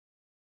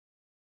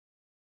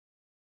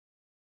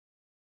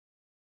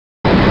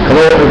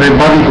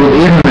everybody, good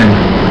evening.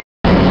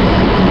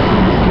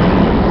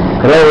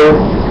 Hello.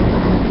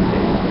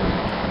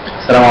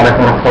 السلام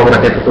عليكم ورحمة الله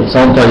وبركاته. كل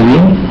سنة وانتم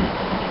طيبين.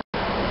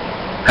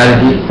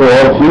 Happy for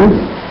all of you.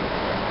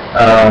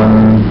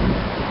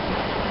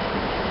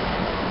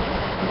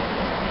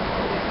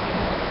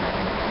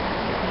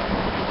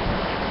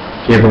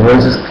 Okay, the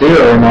voice is clear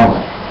or not?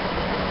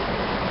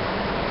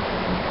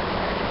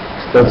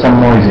 Still some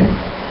noisy.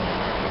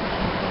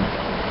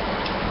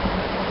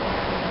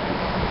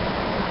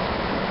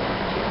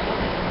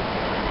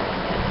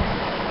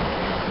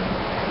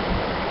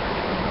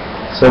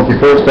 So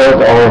before we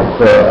start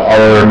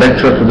our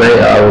lecture today,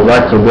 I would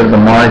like to give the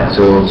mic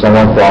to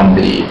someone from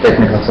the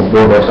technical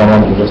support or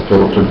someone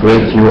to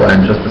greet you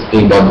and just to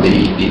speak about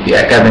the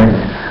academic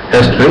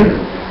history.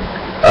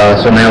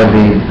 So now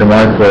the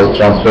mic will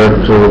transfer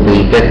to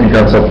the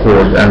technical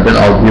support and then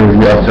I'll be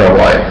with you after a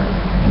while.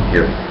 Thank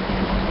you.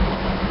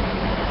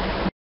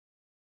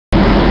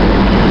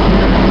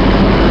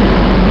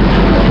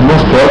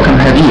 Most welcome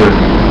here.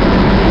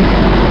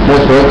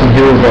 Most welcome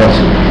here with us.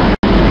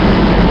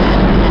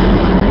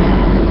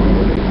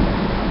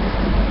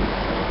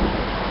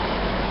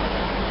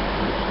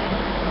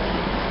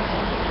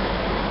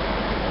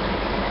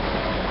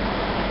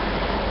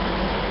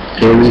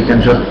 Okay, we can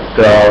just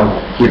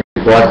keep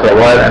it quiet for a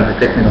while and the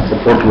technical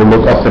support will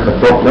look after the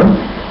problem.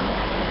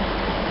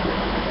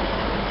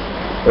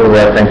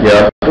 Alright, thank you,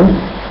 Abdul.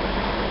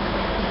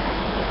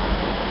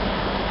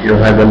 You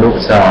had a look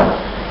sound.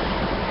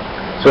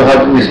 So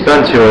how do you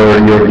spend your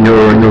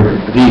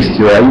feast,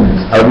 your Eid?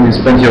 How do you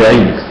spend your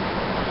Eid?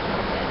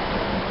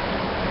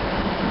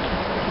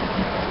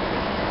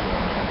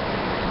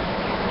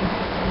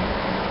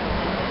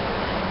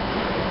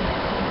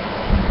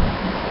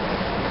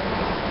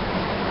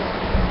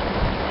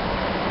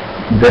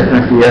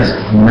 Definitely yes,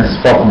 Ms.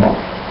 Fatima.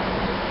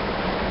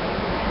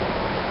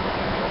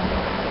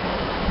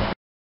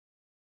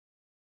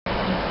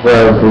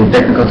 Well, the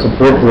technical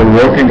support, we're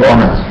working on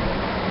it.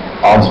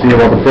 I'll speak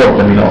about the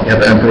problem, you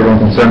have an problem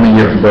concerning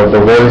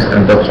the voice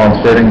and the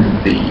transferring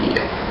the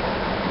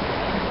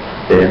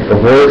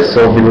voice,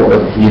 so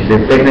the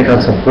technical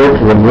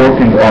support, we're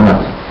working on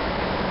it.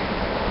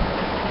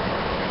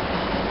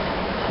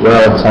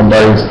 Well,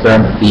 somebody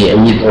spent the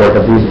Eid or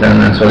the booth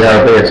in Saudi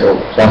Arabia, so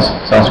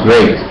sounds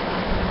great.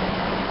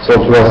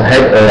 Software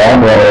head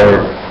around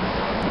our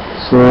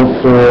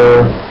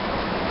software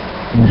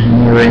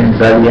engineering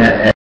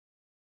Zalia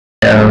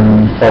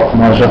and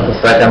Fatima, just a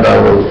second,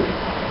 I will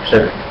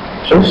check.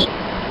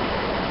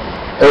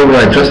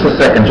 Alright, just a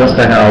second,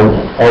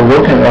 I'll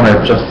working on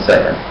it, just a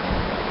second.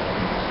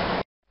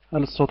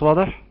 هل الصوت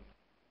واضح؟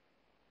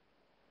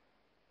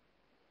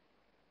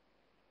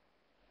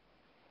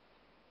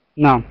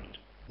 نعم.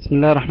 بسم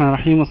الله الرحمن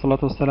الرحيم والصلاة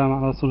والسلام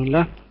على رسول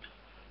الله.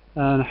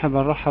 نحب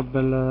نرحب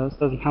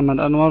بالأستاذ محمد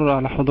أنور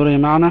على حضوره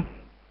معنا،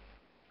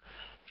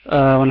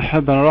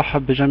 ونحب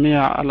نرحب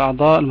بجميع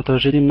الأعضاء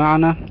المتواجدين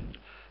معنا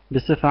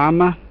بصفة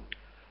عامة،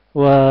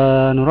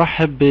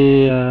 ونرحب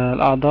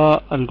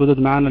بالأعضاء الجدد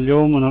معنا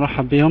اليوم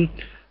ونرحب بهم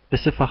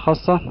بصفة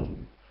خاصة.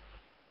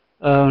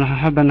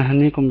 ونحب أن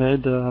نهنيكم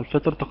بعيد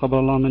الفطر، تقبل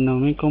الله منا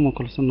ومنكم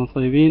وكل سنة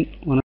طيبين،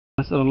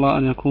 ونسأل الله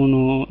أن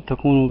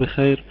تكونوا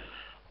بخير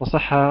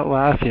وصحة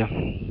وعافية.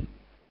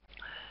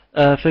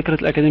 فكرة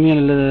الأكاديمية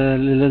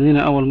للذين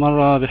أول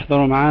مرة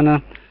بيحضروا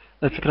معانا،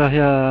 الفكرة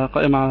هي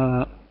قائمة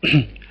على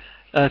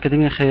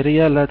أكاديمية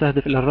خيرية لا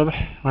تهدف إلى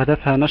الربح،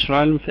 وهدفها نشر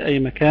علم في أي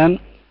مكان،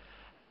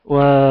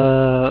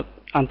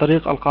 وعن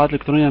طريق القاعات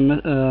الإلكترونية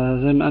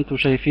زي ما أنتم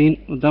شايفين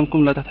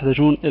قدامكم. لا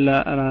تحتاجون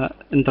إلى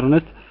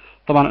إنترنت.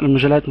 طبعا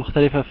المجالات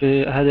مختلفة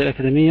في هذه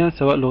الأكاديمية،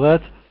 سواء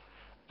لغات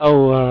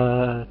أو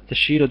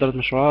تشييد وإدارة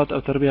مشروعات أو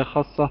تربية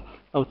خاصة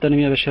أو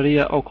تنمية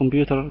بشرية أو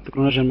كمبيوتر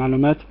تكنولوجيا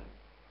المعلومات.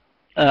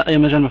 أي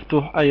مجال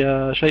مفتوح،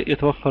 أي شيء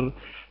يتوفر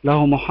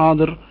له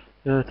محاضر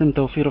يتم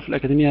توفيره في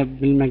الأكاديمية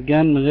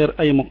بالمجان من غير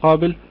أي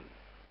مقابل.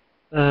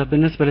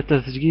 بالنسبة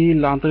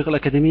للتسجيل عن طريق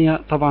الأكاديمية،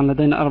 طبعا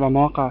لدينا 4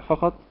 مواقع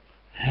فقط.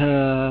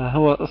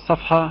 هو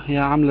الصفحة هي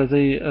عاملة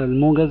زي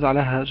الموجز،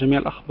 عليها جميع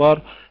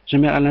الأخبار،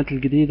 جميع الإعلانات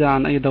الجديدة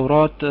عن أي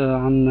دورات،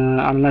 عن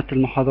إعلانات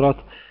المحاضرات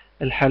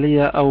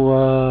الحالية أو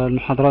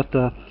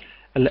المحاضرات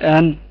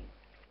الآن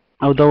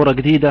أو دورة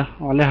جديدة،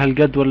 وعليها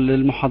الجدول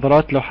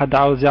للمحاضرات لو حد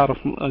عاوز يعرف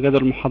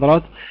جدول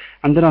المحاضرات.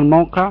 عندنا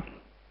الموقع،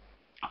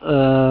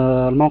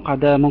 الموقع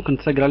ده ممكن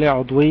تسجل عليه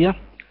عضوية،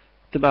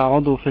 تبقى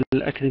عضو في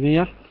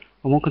الأكاديمية،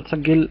 وممكن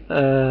تسجل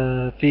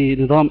في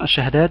نظام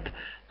الشهادات.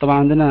 طبعا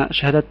عندنا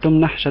شهادات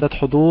تمنح، شهادات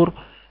حضور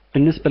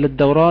بالنسبة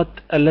للدورات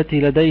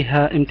التي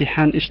لديها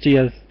امتحان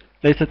اجتياز،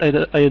 ليست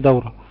أي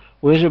دورة،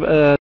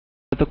 ويجب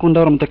تكون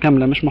دورة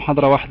متكاملة مش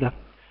محاضرة واحدة.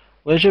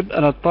 ويجب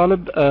على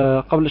الطالب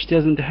قبل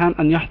اجتياز الامتحان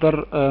أن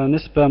يحضر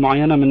نسبة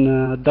معينة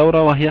من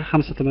الدورة، وهي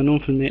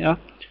 85%،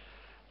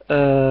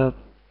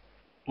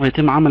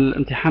 ويتم عمل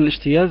امتحان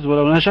الاجتياز،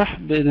 ولو نجح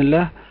بإذن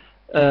الله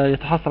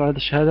يتحصل على هذه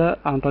الشهادة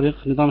عن طريق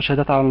نظام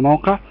الشهادات على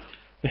الموقع،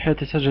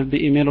 بحيث يسجل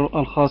بإيميله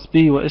الخاص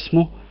به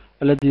واسمه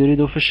الذي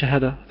يريده في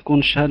الشهادة. تكون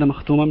الشهادة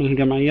مختومة من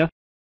الجمعية،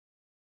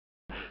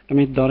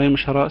 جمعية الدورين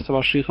مشهراء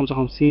 27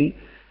 55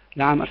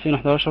 لعام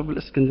 2011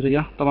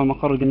 بالإسكندرية. طبعا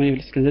مقر الجمعية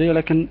بالإسكندرية،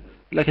 ولكن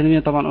الأكاديمية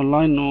طبعا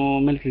أونلاين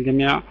وملك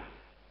الجميع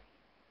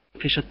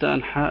في شتى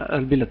أنحاء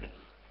البلاد.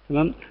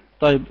 تمام.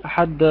 طيب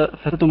حد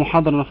فاتته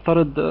محاضرة،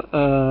 نفترض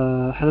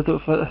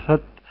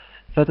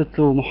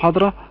فاتته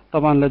محاضرة.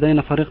 طبعا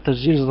لدينا فريق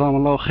تسجيل جزاهم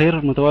الله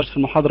خير متواجد في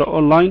المحاضرة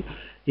أونلاين،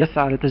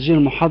 يسعى لتسجيل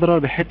المحاضرة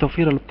بحيث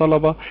توفيرها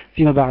للطلبة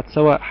فيما بعد،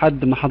 سواء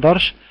حد ما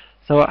حضرش،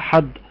 سواء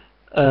حد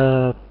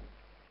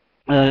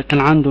كان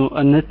عنده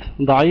النت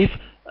ضعيف،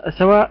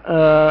 سواء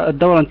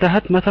الدورة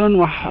انتهت مثلا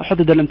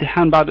وحدد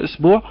الامتحان بعد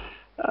أسبوع،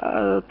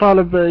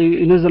 طالب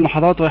ينزل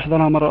محاضرات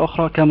ويحضرها مرة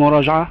أخرى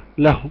كمراجعة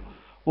له.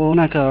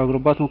 وهناك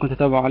جروبات ممكن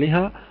تتابعوا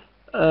عليها.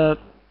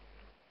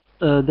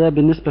 ده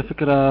بالنسبة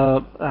فكرة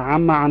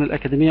عامة عن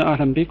الأكاديمية.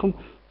 أهلا بكم.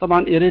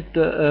 طبعا ياريت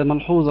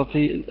ملحوظة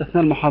في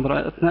أثناء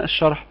المحاضرة، أثناء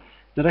الشرح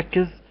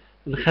نركز،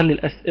 نخلي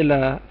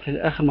الأسئلة في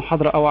آخر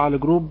محاضرة أو على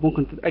جروب،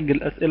 ممكن تتأجل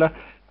الأسئلة،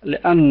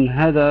 لأن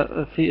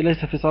هذا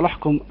ليس في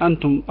صالحكم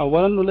أنتم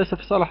أولا، وليس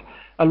في صالح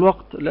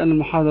الوقت، لأن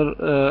المحاضر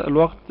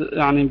الوقت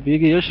يعني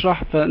بيجي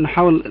يشرح،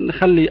 فنحاول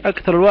نخلي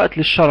أكثر الوقت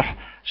للشرح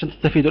عشان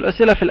تستفيدوا.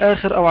 الأسئلة في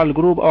الآخر أو على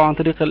الجروب أو عن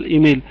طريق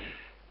الإيميل.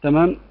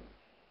 تمام.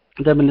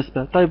 ده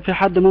بالنسبة. طيب في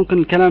حد ممكن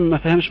الكلام ما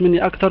فهمش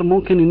مني أكتر،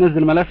 ممكن ينزل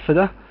الملف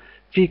ده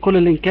في كل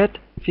اللينكات،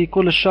 في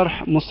كل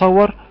الشرح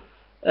مصور.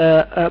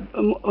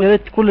 ويا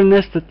ريت كل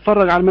الناس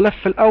تتفرج على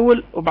الملف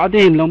الأول،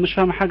 وبعدين لو مش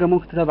فاهم حاجة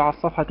ممكن تتابع على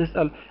الصفحة،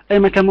 تسأل أي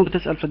مكان، ممكن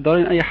تسأل في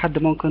الدارين، أي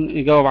حد ممكن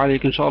يجاوب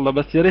عليك إن شاء الله.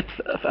 بس يا ريت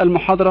في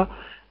المحاضرة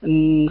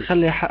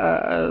نخلي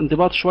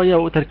انضباط شوية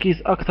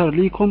وتركيز أكتر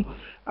ليكم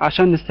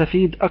عشان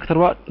نستفيد أكتر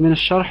وقت من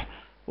الشرح.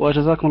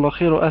 وجزاكم الله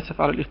خير،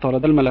 وآسف على الإطالة.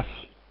 ده الملف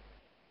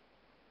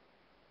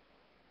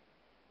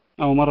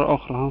أو مرة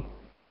أخرى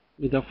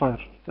فيديو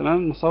فاير.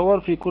 تمام. مصور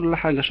في كل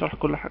حاجة، شرح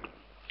كل حاجة.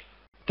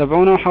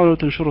 تابعونا وحاولوا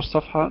تنشروا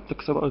الصفحة،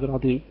 تكسبوا أجر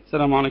عظيم.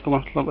 السلام عليكم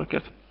ورحمة الله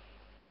وبركاته.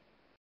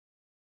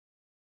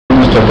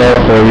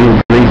 For you,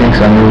 greetings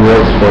and new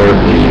words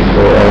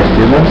for our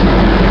students.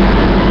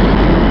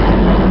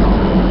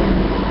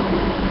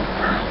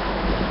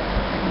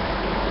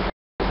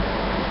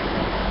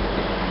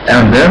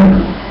 And then,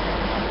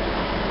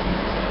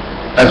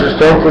 as we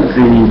started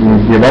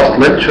the last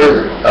lecture,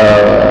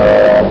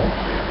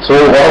 so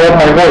what about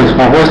my voice?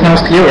 My voice now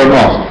is clear or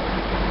not?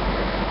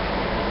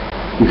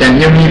 You can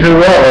hear me very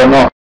well or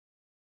not?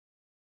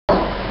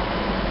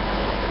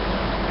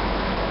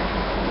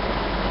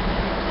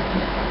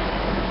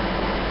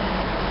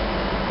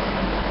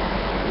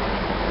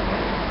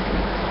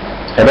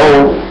 Hello?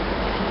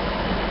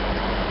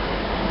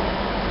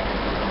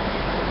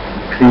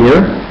 Clear?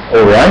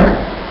 Alright.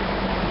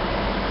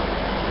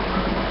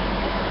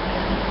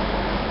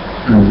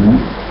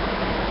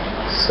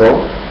 So,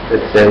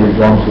 let's say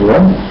 1 to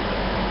 1.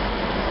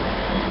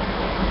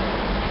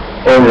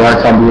 Alright,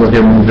 some people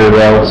hear me very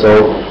well, so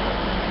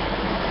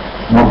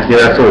not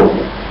clear at all.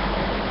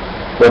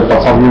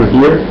 But some people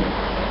here.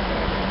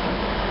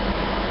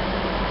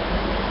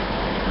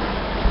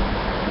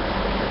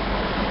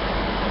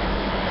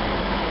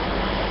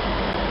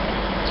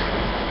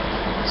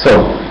 So,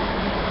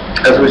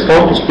 as we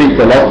start to speak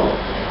the last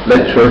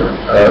lecture,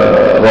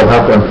 we'll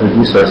have to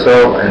introduce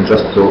ourselves and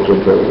just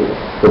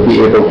to be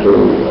able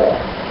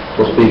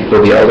to speak to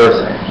the others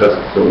and just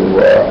to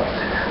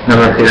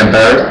never feel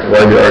embarrassed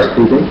while we are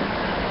speaking.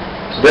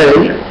 Today,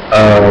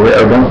 we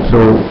are going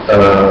to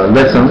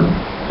listen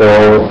for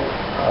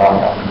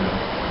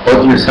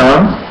audio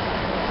sound.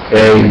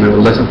 Okay, we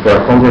will listen for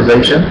a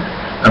conversation,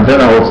 and then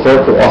I will start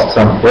to ask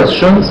some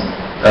questions,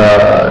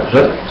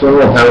 just to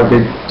know how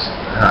did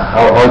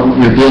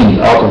you gain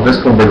out of this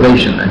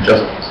conversation, and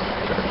just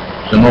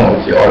to know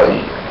if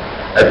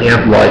you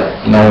have like,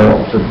 you know,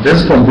 to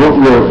improve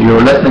your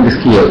listening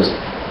skills.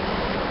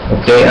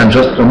 Okay, and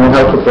just to know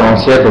how to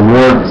pronounce the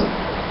words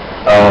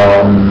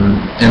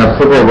in a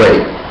proper way.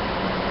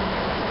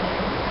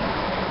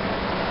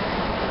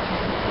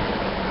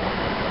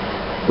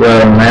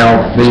 Well,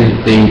 now please,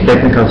 the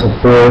technical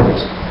support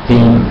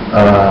team,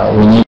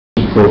 we need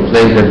to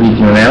play the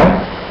video now.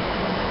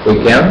 We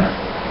can.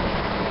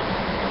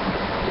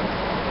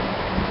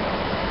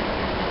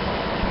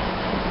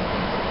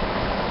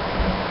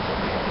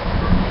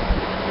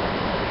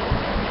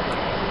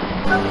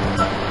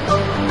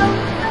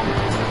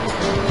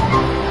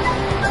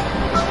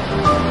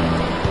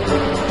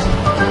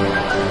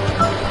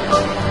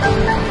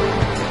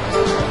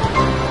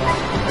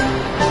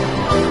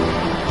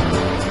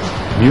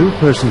 New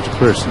Person to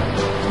Person,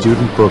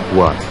 Student Book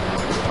 1,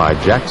 by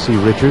Jack C.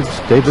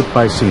 Richards, David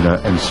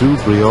Bicena, and Sue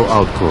Brio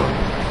Altcourt.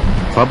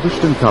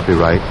 Published in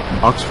copyright,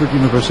 Oxford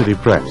University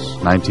Press,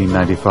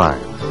 1995.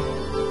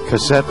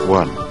 Cassette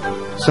 1,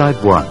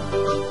 Side 1.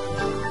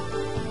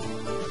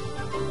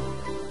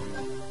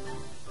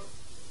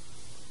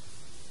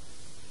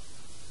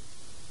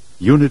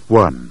 Unit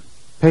 1,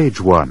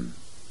 Page 1,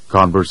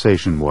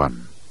 Conversation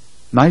 1.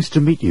 Nice to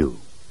meet you.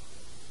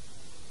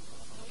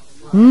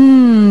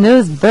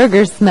 Those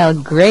burgers smell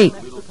great.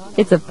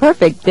 It's a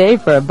perfect day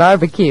for a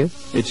barbecue.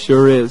 It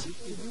sure is.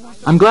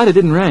 I'm glad it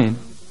didn't rain.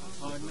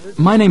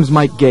 My name's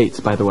Mike Gates,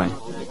 by the way.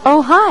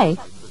 Oh, hi.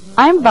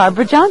 I'm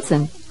Barbara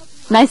Johnson.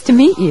 Nice to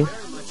meet you.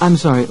 I'm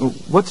sorry,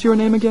 what's your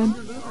name again?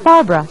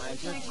 Barbara.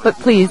 But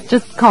please,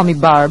 just call me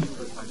Barb.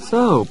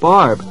 So,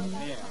 Barb.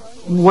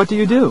 What do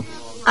you do?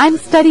 I'm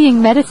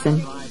studying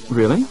medicine.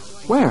 Really?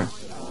 Where?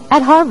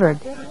 At Harvard.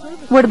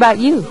 What about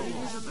you?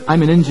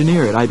 I'm an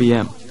engineer at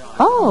IBM.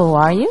 Oh,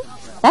 are you?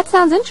 That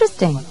sounds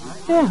interesting.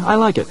 Yeah, I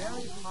like it.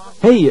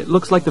 Hey, it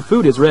looks like the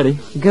food is ready.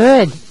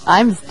 Good.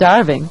 I'm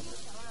starving.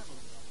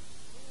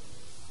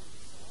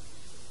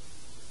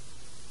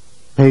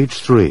 Page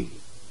 3.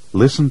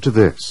 Listen to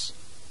this.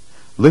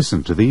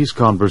 Listen to these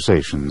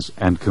conversations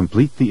and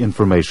complete the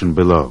information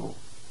below.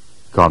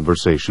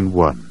 Conversation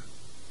 1.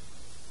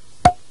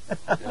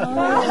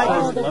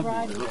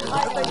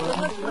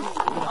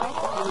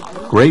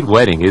 Great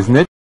wedding, isn't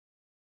it?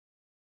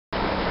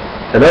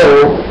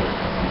 Hello?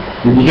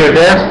 Did you hear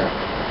that?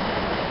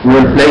 We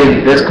will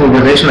play this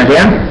conversation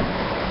again.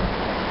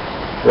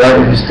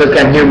 Well, if you still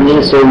can hear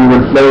me, so we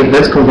will play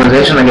this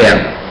conversation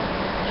again.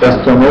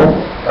 Just to know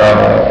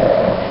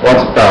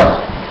what's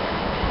about.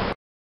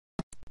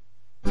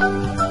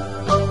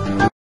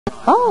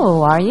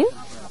 Oh, are you?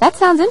 That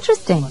sounds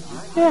interesting.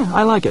 Yeah,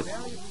 I like it.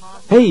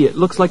 Hey, it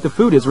looks like the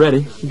food is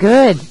ready.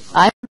 Good.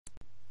 I'm...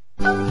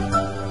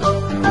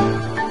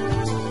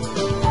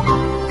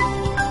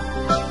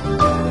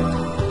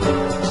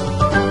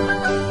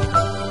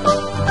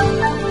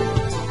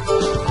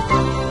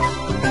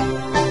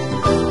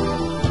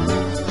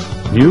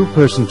 New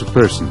Person to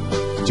Person,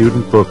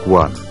 Student Book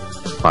 1,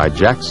 by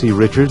Jack C.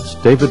 Richards,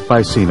 David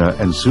Bicena,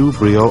 and Sue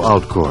Brio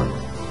Altcourt.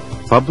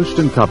 Published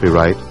in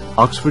copyright,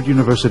 Oxford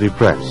University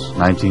Press,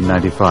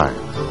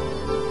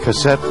 1995.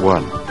 Cassette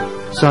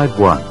 1, Side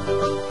 1.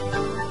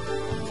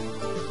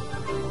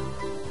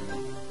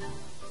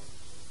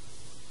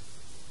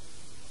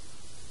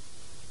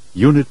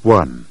 Unit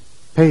 1,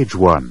 Page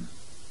 1,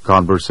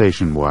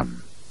 Conversation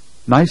 1.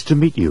 Nice to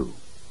meet you.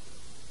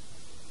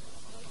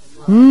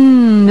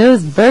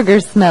 Those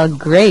burgers smell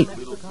great.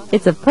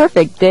 It's a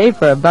perfect day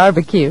for a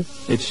barbecue.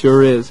 It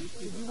sure is.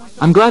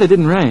 I'm glad it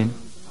didn't rain.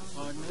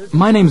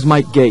 My name's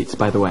Mike Gates,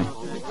 by the way.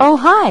 Oh,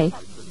 hi.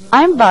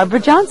 I'm Barbara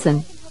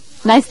Johnson.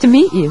 Nice to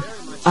meet you.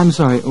 I'm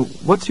sorry,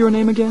 what's your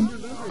name again?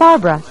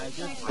 Barbara.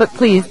 But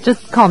please,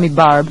 just call me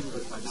Barb.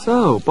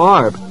 So,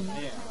 Barb.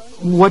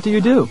 What do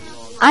you do?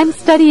 I'm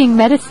studying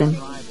medicine.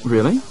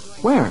 Really?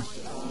 Where?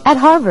 At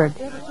Harvard.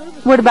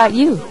 What about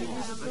you?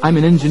 I'm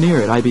an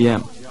engineer at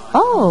IBM.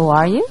 Oh,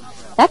 are you?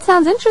 That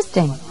sounds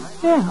interesting.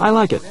 Yeah, I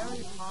like it.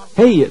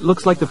 Hey, it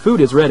looks like the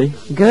food is ready.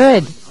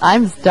 Good.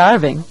 I'm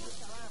starving.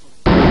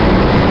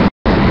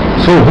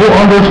 So who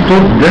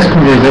understood this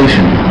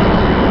conversation?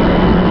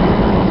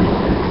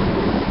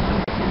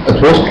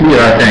 It was clear,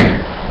 I think.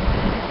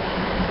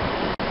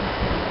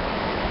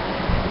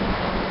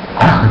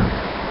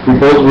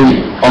 Because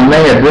we only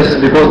this is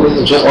because this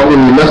is just only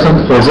we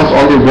listened for just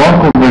only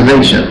one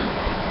conversation.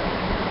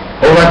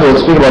 Alright,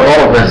 we'll speak about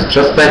all of this.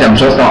 Just a second,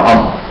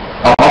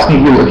 I'm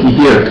asking you if you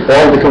heard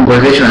all the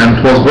conversation and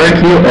it was very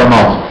clear or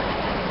not.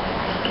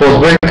 It was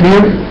very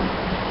clear.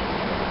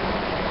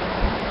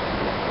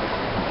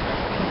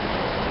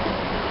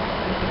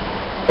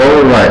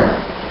 Alright,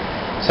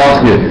 sounds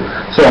good.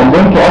 So I'm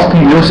going to ask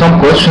you some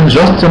questions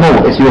just to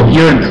know if you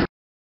heard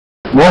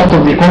most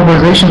of the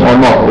conversation or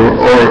not,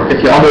 or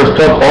if you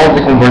understood all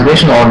the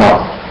conversation or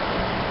not.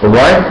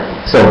 Alright?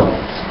 So,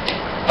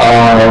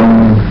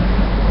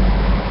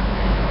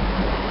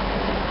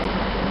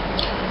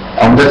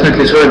 I'm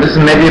definitely sure this is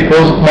maybe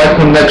because of my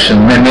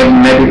connection,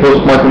 maybe because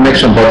of my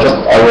connection, but just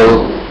I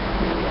will,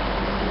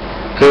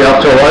 okay,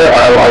 after a while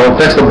I will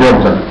fix the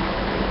problem.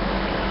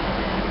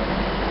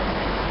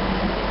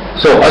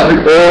 So as we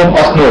all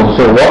must know,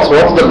 so what's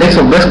the base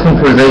of this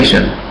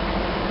conversation?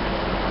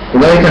 You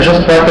know, you can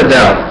just write it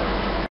down.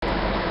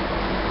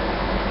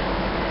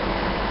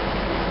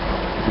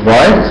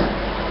 Right?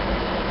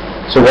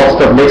 So what's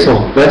the base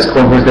of this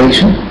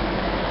conversation?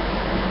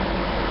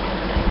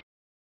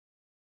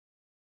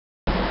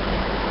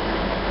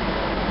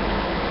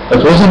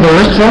 It was in the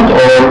restaurant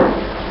or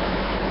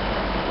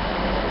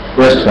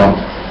restaurant?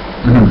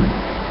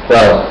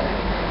 Well,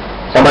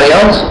 somebody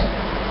else?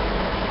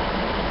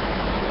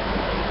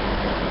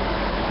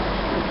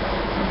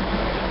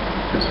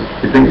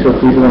 You think so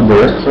people in the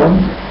restaurant?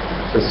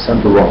 This is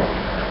simple wrong.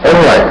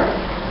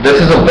 Alright,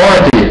 this is a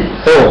party.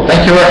 So,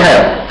 thank you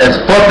Rahab. It's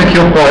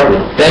barbecue party.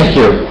 Thank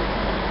you.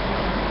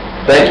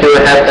 Thank you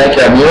Rahab, thank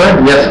you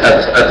Amira. Yes,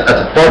 it's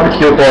a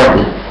barbecue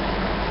party.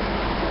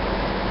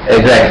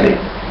 Exactly.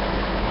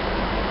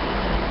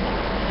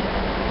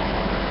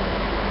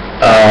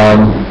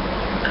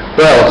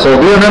 Well, so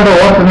do you remember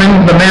what the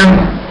name of the man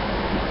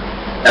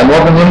and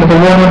what the name of the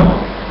woman?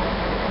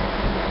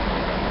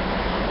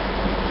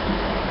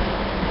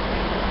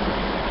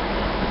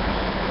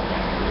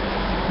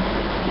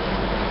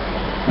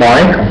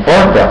 Mike and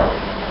Barbara.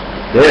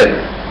 Good.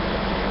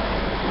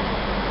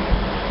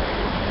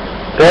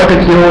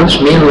 Barbecue,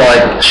 which means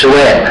like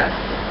شواء,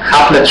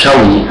 حفلة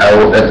شوي,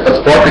 أو it's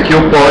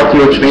barbecue party,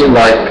 which means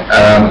like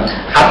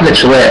حفلة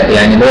شواء,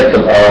 يعني اللي هي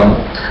بتبقى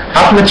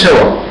حفلة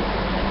شوا.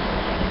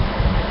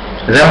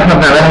 زي ما احنا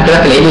بنعملها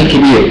كده في العيد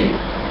الكبير.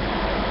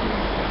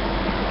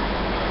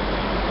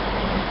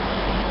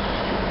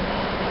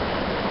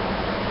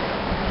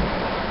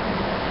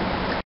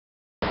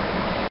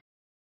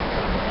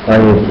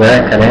 طيب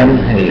ده كلام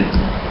هايل.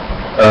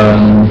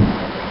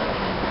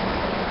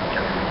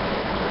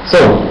 So,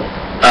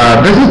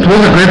 this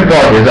was a great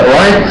party, is that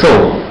right? So,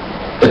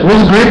 it was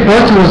a great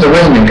party with the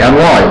raining, and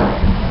why?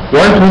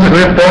 Why it was a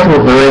great party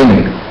with the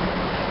raining?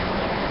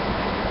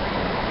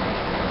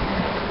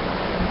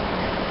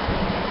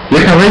 You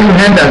can raise your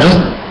hand and just,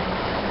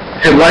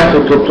 if you'd like to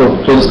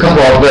discuss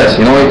about this,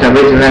 you know, you can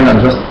raise your hand and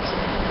just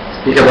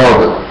speak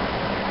about it.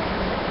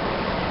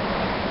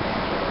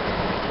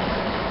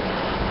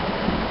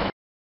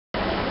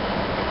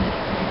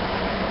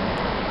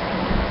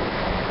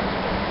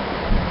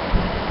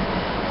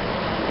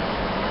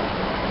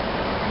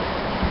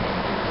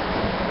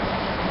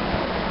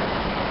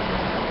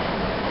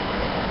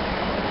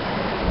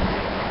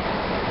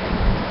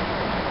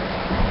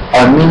 I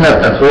mean that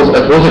it was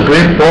a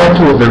great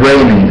party with the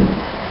raining.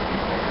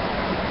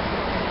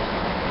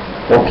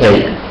 Okay,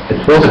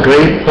 it was a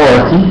great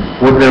party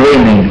with the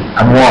raining,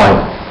 and why?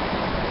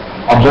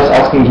 I'm just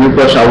asking you a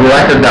question. I will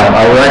write it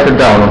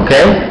down.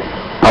 Okay?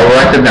 I will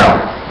write it down.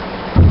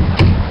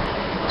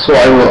 So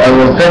I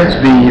will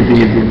text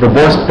the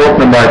voice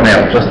problem right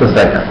now. Just a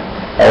second.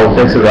 I will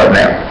text it right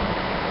now.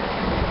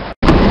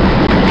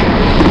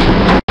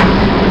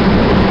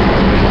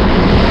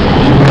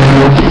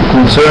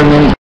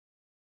 Concerning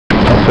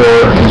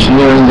for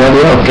engineering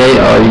area, okay,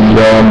 I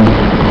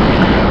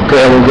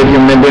will give you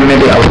maybe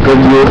I will give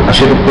you a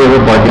sheet of paper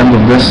by the end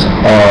of this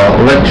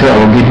lecture. I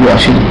will give you a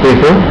sheet of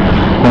paper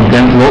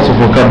contain lots of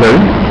vocabulary,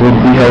 would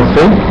be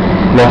helpful,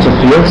 lots of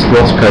fields,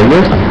 lots of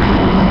careers.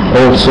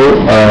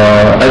 Also,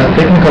 as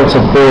technical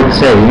support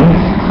saying,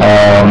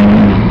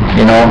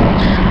 you know,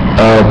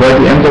 by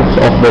the end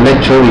of the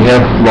lecture we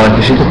have like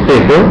a sheet of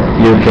paper.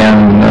 You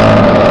can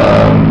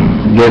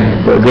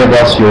give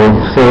us your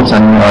thoughts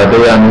and your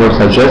idea and your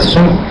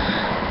suggestions.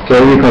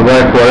 Okay, you can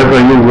write whatever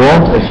you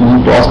want. If you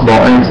need to ask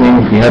about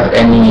anything, if you have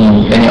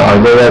any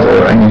ideas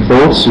or any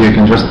thoughts, you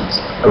can just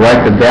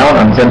write it down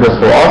and send it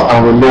to us,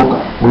 and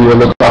we will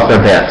look after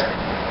that.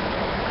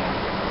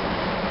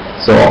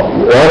 So,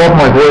 what about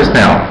my voice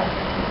now?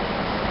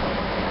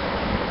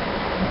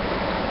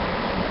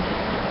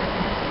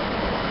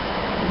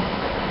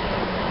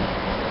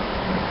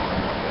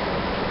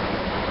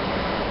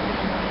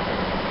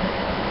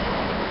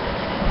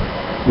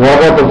 What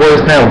about the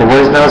voice now? The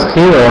voice now is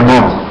clear or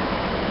not?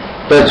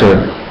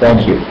 Better,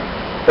 thank you.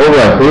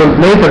 Alright, we will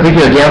play the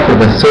video again for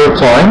the third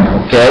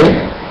time,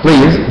 okay?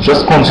 Please,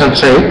 just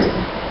concentrate.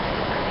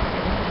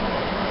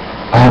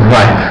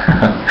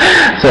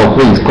 Alright, so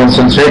please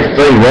concentrate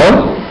very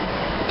well,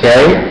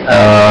 okay?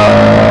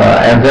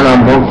 And then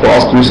I'm going to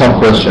ask you some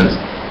questions,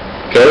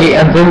 okay?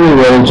 And then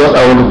I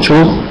will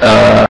choose,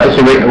 I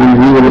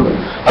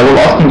will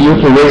ask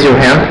you to raise your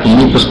hand if you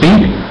need to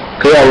speak.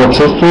 Okay, I will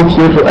choose two of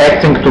you to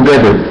acting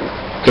together.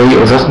 Okay,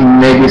 or just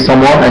maybe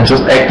someone and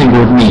just acting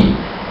with me.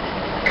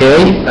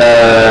 Okay,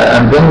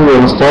 and then we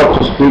will start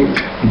to speak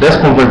this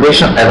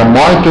conversation as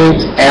Mike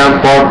Gates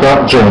and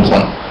Barbara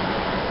Johnson.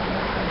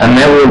 And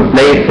then we will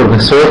play it for the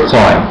third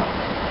time.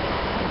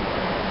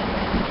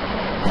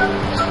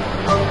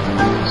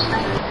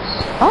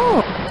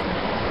 Oh.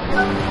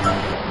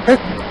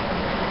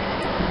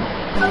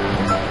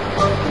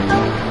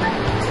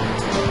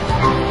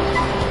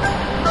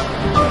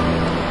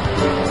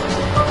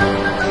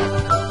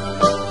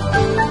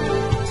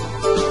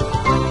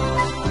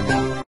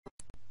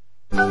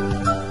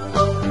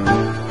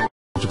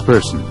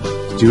 Person,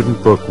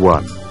 Student Book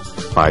 1,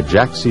 by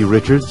Jack C.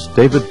 Richards,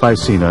 David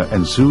Bicena,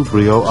 and Sue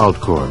Brio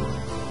Altcorn.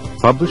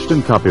 Published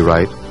in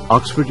copyright,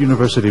 Oxford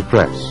University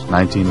Press,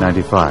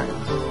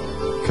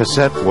 1995.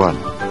 Cassette 1,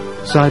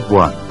 Side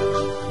 1.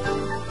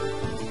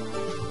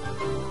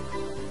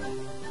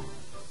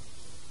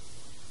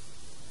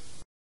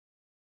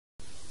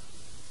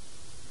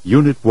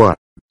 Unit 1.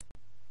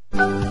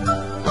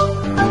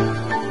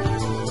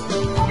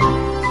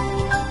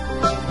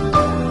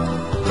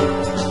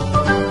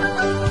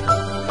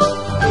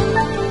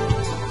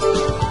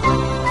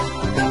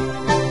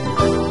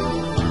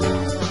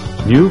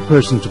 New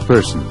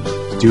Person-to-Person,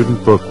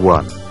 Student Book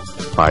 1,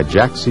 by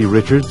Jack C.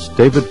 Richards,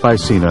 David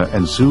Bicena,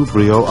 and Sue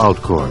Brio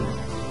Altcorn.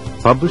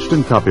 Published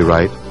in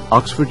copyright,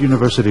 Oxford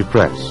University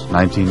Press,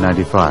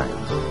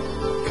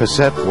 1995.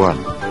 Cassette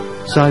 1,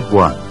 Side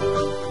 1.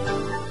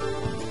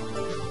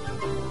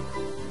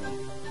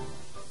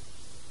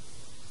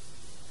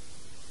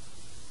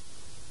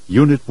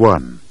 Unit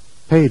 1,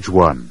 Page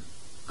 1,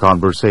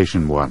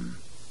 Conversation 1.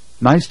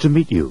 Nice to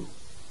meet you.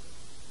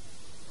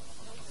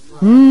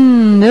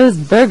 Those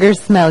burgers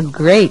smell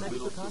great.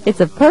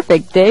 It's a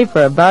perfect day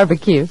for a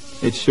barbecue.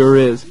 It sure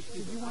is.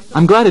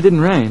 I'm glad it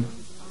didn't rain.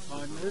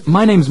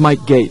 My name's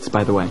Mike Gates,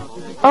 by the way.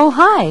 Oh,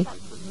 hi.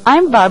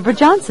 I'm Barbara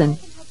Johnson.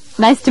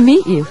 Nice to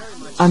meet you.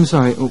 I'm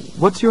sorry,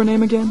 what's your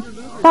name again?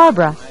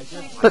 Barbara.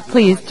 But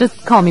please,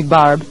 just call me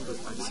Barb.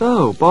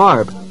 So,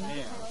 Barb.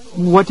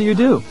 What do you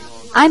do?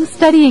 I'm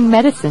studying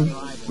medicine.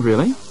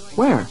 Really?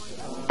 Where?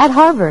 At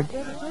Harvard.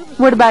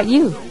 What about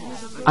you?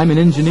 I'm an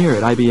engineer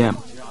at IBM.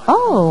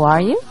 Oh,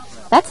 are you?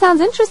 That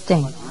sounds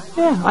interesting.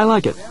 Yeah, I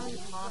like it.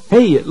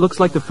 Hey, it looks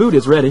like the food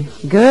is ready.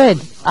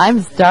 Good.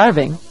 I'm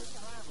starving.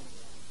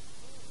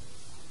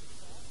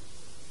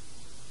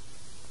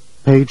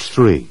 Page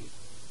 3.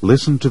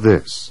 Listen to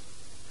this.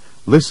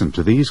 Listen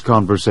to these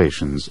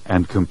conversations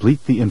and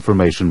complete the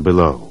information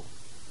below.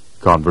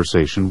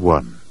 Conversation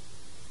 1.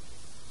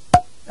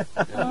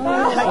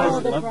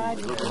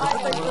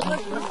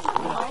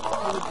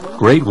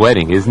 Great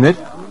wedding, isn't it?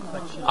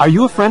 Are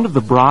you a friend of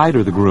the bride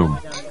or the groom?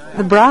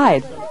 The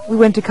bride. We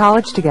went to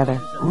college together.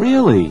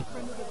 Really?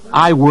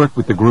 I work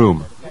with the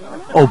groom.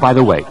 Oh, by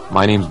the way,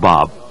 my name's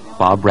Bob.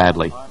 Bob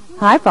Bradley.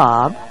 Hi,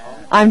 Bob.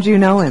 I'm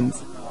June Owens.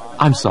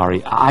 I'm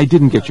sorry, I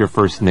didn't get your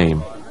first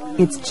name.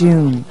 It's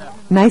June.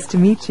 Nice to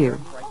meet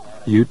you.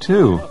 You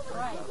too.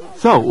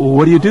 So,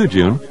 what do you do,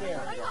 June?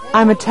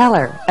 I'm a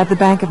teller at the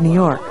Bank of New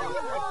York.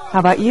 How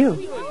about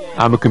you?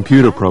 I'm a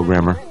computer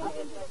programmer.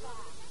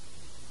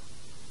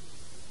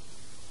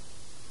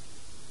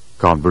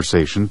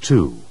 Conversation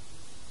 2.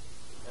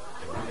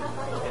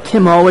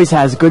 Tim always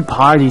has good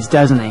parties,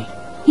 doesn't he?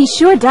 He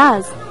sure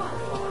does.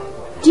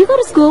 Do you go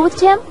to school with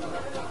Tim?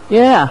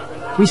 Yeah,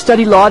 we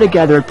study law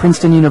together at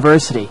Princeton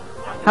University.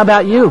 How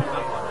about you?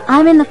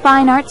 I'm in the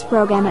Fine Arts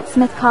program at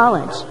Smith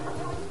College.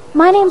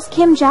 My name's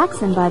Kim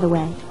Jackson, by the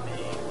way.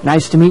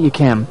 Nice to meet you,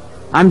 Kim.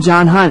 I'm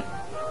John Hunt.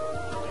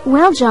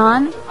 Well,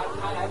 John,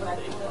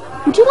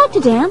 would you like to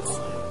dance?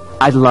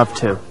 I'd love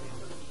to.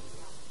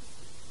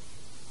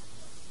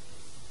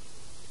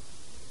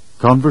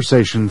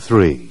 Conversation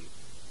 3.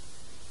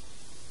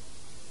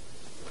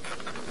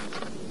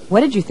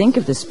 What did you think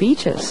of the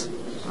speeches?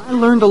 I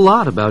learned a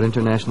lot about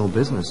international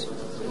business.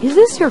 Is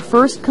this your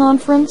first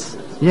conference?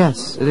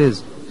 Yes, it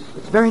is.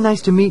 Very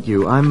nice to meet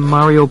you. I'm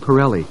Mario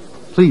Pirelli.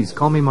 Please,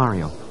 call me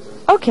Mario.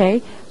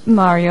 Okay,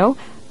 Mario.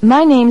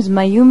 My name's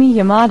Mayumi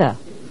Yamada.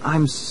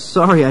 I'm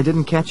sorry I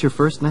didn't catch your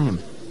first name.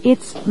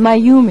 It's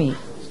Mayumi.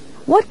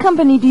 What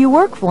company do you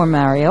work for,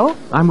 Mario?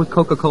 I'm with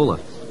Coca-Cola.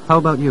 How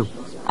about you?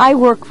 I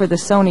work for the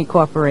Sony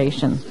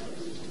Corporation.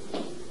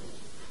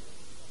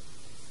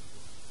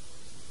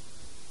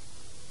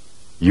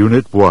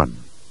 Unit 1.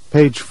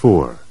 Page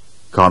 4.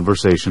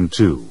 Conversation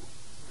 2.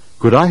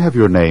 Could I have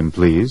your name,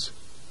 please?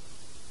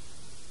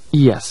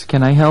 Yes,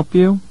 can I help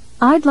you?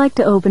 I'd like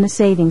to open a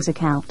savings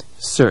account.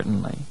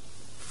 Certainly.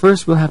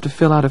 First, we'll have to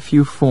fill out a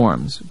few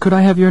forms. Could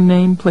I have your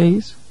name,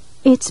 please?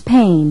 It's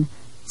Payne.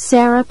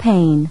 Sarah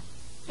Payne.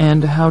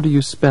 And how do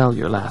you spell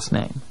your last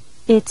name?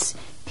 It's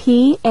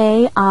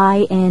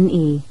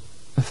P-A-I-N-E.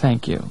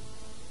 Thank you.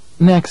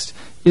 Next,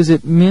 is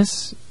it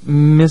Miss,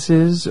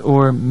 Mrs.,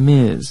 or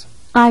Ms.?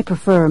 I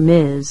prefer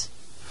Ms.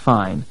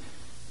 Fine.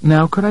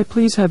 Now, could I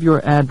please have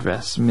your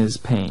address, Ms.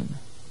 Payne?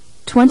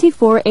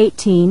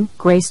 2418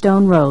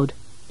 Greystone Road.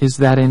 Is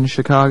that in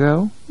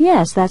Chicago?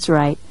 Yes, that's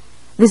right.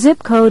 The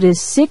zip code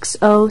is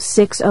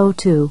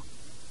 60602.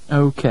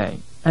 Okay.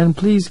 And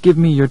please give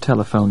me your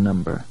telephone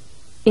number.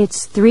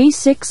 It's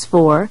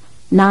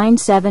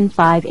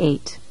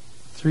 364-9758.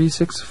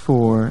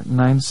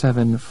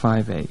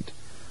 364-9758.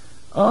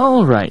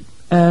 All right.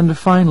 And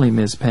finally,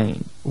 Ms.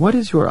 Payne, what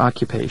is your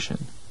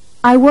occupation?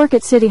 I work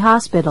at City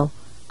Hospital.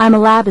 I'm a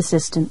lab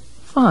assistant.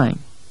 Fine.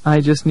 I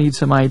just need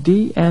some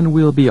ID and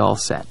we'll be all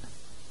set.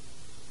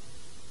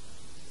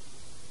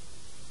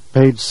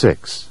 Page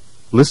 6.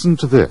 Listen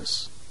to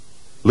this.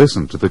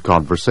 Listen to the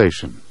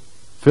conversation.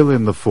 Fill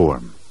in the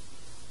form.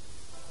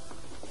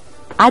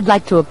 I'd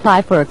like to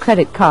apply for a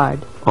credit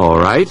card. All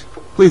right.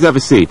 Please have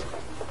a seat.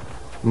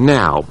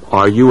 Now,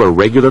 are you a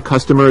regular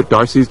customer at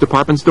Darcy's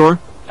department store?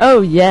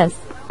 Oh, yes.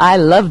 I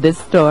love this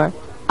store.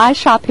 I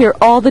shop here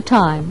all the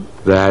time.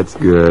 That's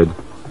good.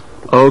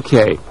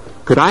 Okay.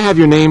 Could I have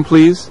your name,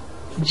 please?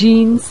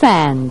 Jean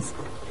Sands.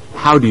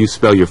 How do you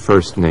spell your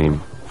first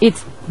name?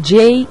 It's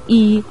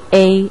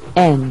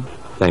J-E-A-N.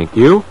 Thank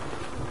you.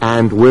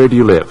 And where do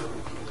you live?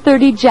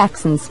 30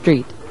 Jackson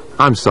Street.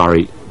 I'm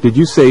sorry. Did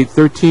you say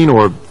 13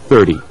 or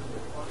 30?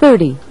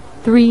 30.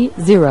 30.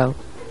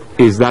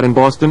 Is that in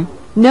Boston?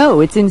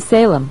 No, it's in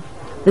Salem.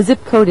 The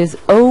zip code is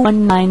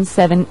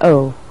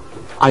 01970.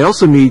 I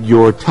also need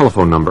your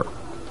telephone number.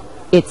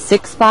 It's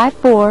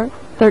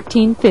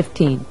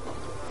 654-1315.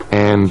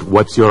 And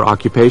what's your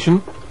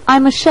occupation?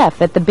 I'm a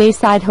chef at the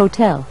Bayside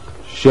Hotel.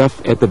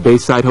 Chef at the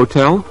Bayside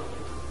Hotel?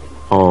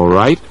 All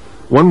right.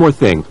 One more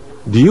thing.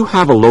 Do you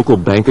have a local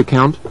bank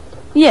account?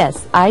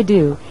 Yes, I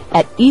do.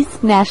 At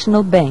East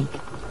National Bank.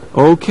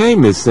 Okay,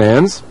 Miss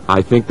Sands.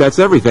 I think that's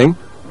everything.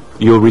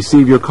 You'll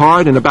receive your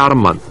card in about a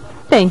month.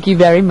 Thank you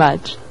very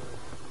much.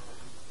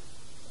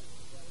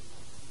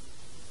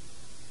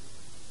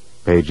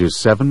 Pages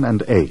 7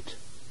 and 8.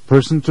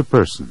 Person to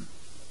person.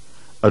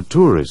 A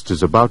tourist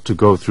is about to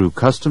go through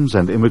customs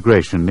and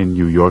immigration in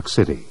New York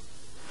City.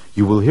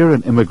 You will hear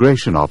an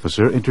immigration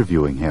officer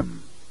interviewing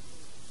him.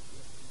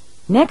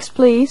 Next,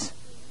 please.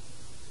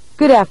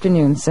 Good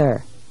afternoon,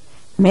 sir.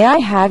 May I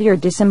have your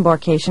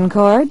disembarkation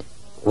card?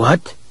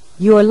 What?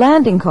 Your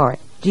landing card.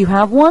 Do you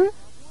have one?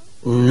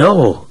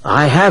 No,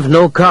 I have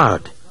no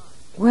card.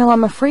 Well,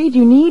 I'm afraid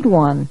you need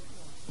one.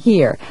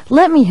 Here,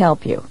 let me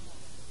help you.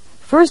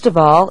 First of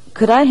all,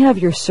 could I have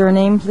your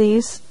surname,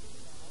 please?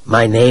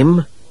 My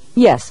name?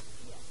 Yes.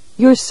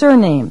 Your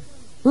surname,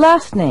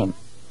 last name,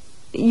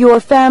 your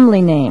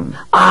family name.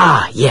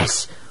 Ah,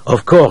 yes,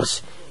 of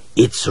course.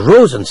 It's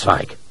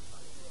Rosenzweig.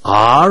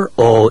 R-O-S-E-N-Z-W-E-I-G.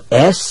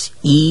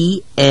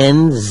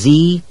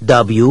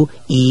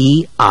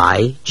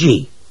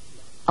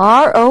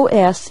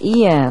 R-O-S-E-N-Z-W-E-I-G.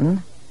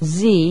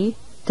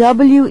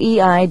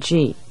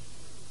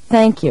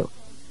 Thank you.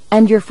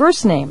 And your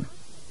first name?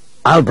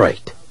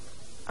 Albrecht.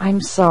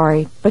 I'm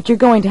sorry, but you're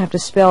going to have to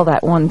spell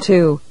that one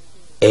too.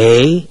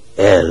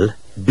 A-L-B-R-E-C-H-T.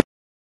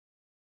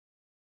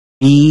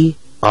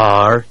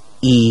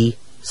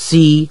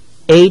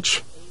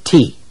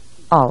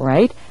 All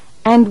right.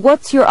 And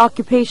what's your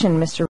occupation,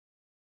 Mr.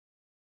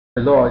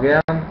 Hello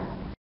again.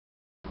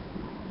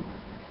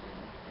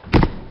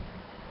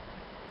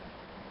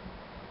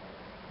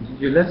 Did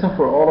you listen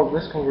for all of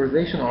this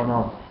conversation or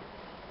not?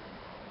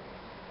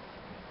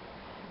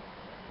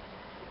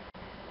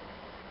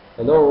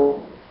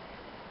 Hello?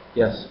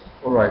 Yes.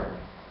 All right.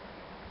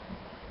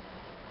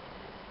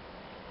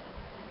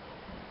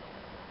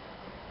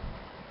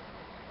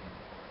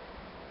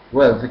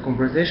 Well, the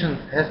conversation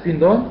has been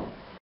done.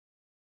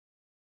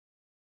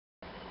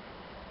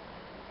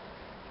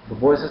 The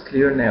voice is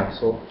clear now,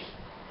 so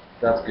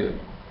that's good.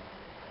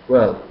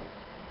 Well,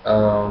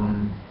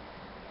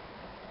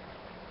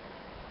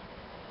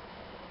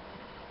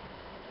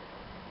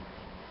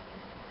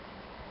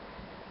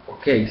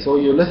 okay, so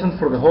you listened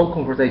for the whole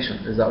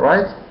conversation, is that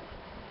right?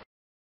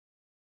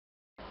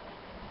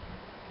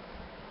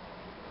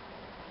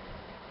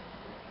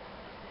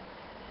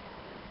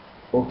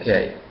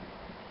 Okay,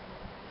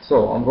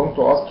 so I'm going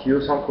to ask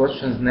you some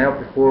questions now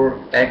before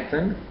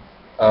acting.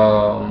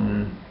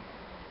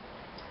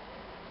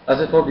 As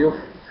I told you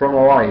from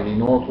a while, you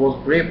know, it was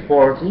a great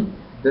party.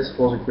 This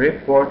was a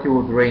great party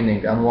with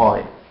raining, and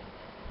why?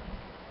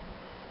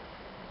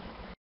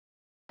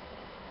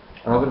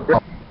 Another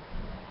great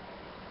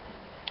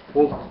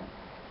it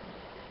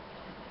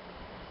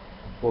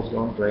was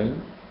going to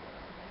rain.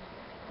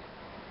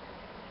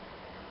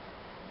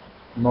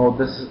 No,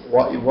 this is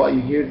what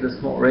you hear. This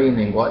is not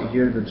raining. What you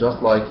hear is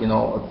just like, you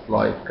know, it's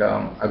like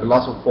a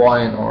glass of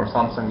wine or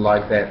something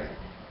like that.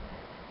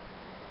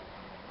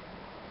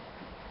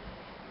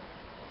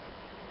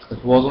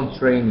 It wasn't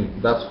rainy.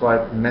 That's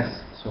right,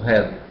 Miss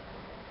Suhail.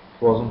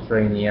 It wasn't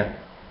rainy yet.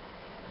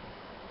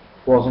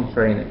 It wasn't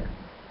raining.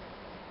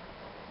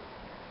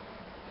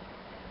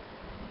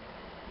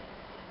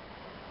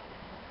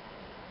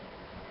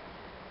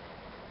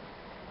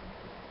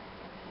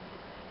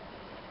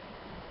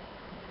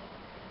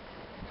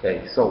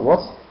 Okay, so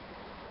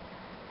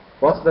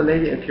what's the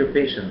lady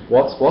occupation?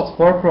 What's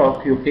Barbara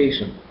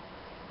occupation?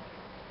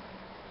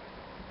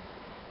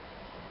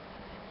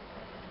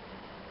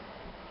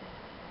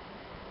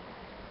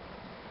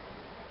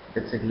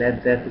 It's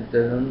glad that it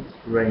doesn't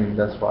rain.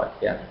 That's right.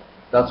 Yeah,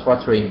 that's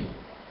what's raining.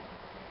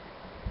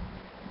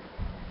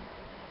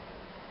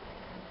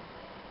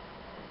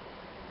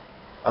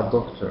 A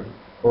doctor.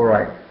 All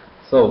right.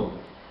 So,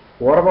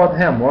 what about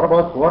him? What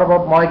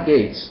about Mike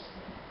Gates?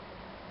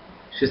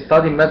 She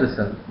studied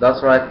medicine.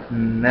 That's right,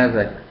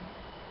 Nazak.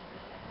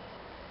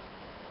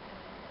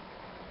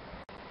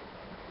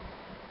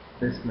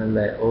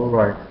 Bismillah. All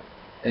right.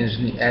 An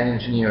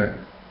engineer.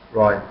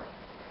 Right.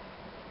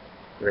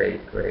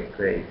 Great.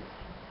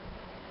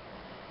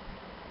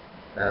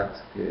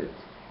 That's good.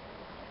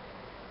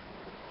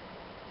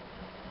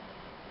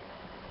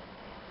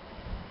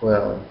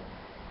 Well.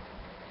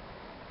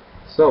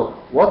 So,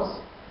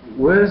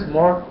 where's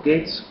Mark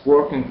Gates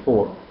working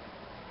for?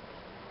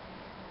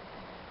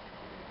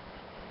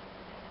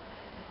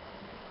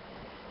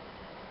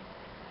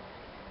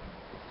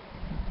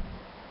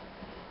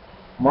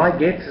 Mike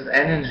Gates is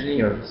an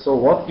engineer, so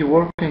what you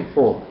working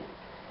for?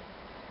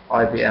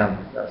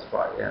 IBM, that's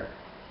right, yeah.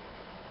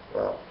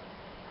 Well,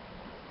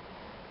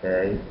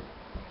 okay.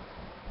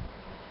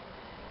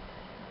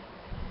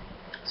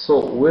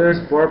 So, where's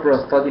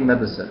Barbara studying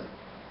medicine?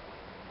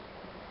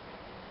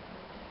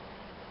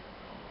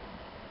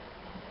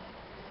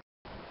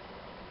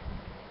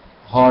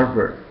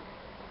 Harvard.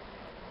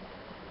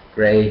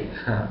 Great.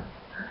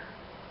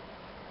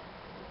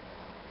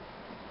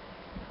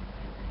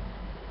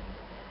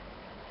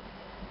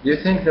 Do you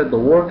think that the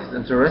work is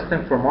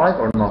interesting for Mike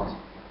or not?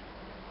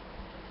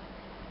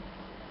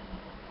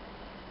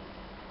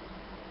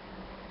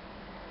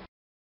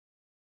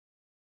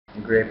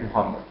 Great,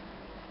 Muhammad.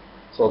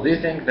 So do you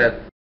think that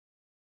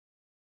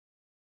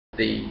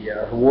the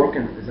work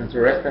is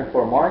interesting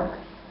for Mike?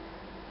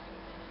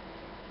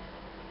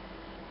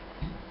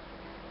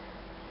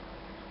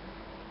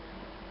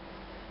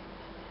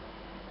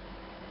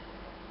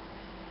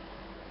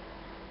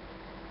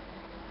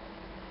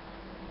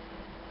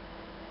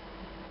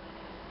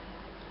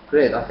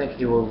 Great, I think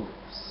he will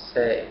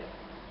say.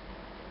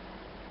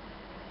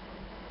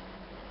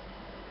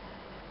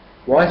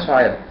 Why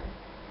Shahid?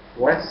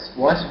 Why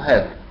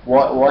Shahid?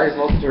 Why is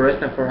not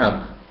interesting for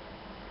him?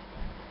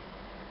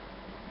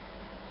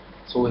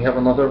 So we have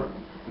another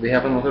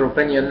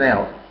opinion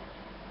now.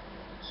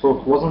 So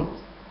it wasn't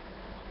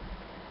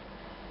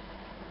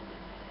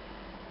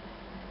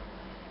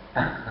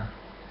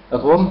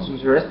It wasn't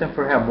interesting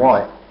for him.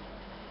 Why?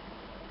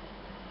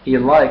 He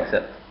likes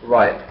it,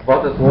 right?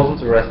 But it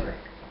wasn't interesting,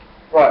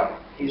 right?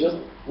 He just,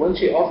 when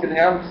she asked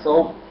him,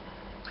 so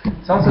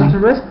sounds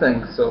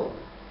interesting, so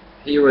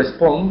he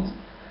responds,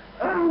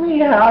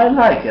 yeah, I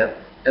like it.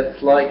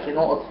 It's like, you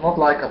know, it's not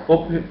like a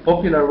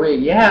popular way.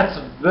 Yeah, it's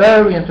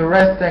very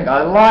interesting.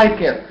 I like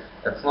it.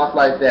 It's not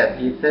like that.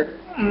 He said,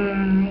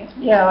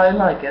 yeah, I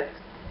like it.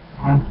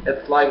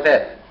 It's like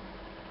that.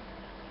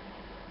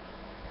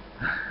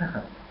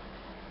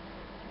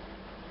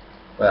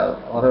 Well,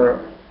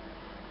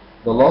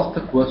 the last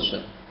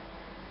question.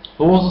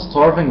 Who was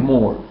starving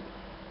more?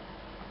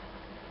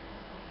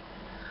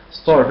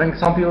 Starving.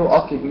 Some people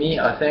asked me,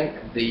 I think,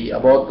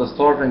 about the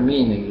starving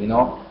meaning, you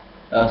know.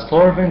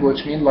 Starving,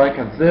 which means like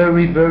a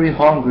very, very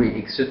hungry,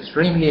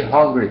 extremely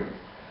hungry.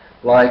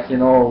 Like, you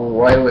know,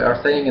 why we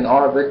are saying in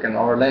Arabic, in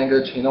our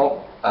language, you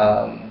know,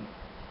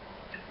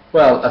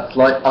 well, it's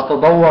like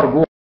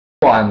أتدور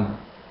جوعا.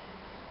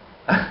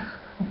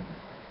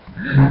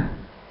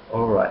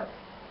 Alright.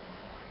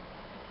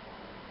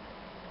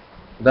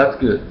 That's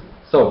good.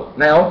 So,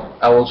 now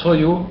I will show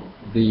you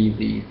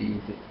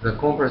the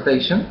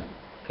conversation,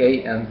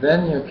 okay, and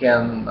then you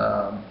can,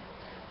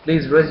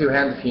 please raise your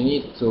hand if you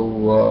need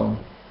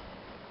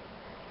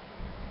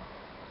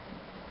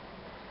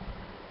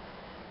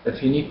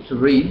to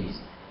read.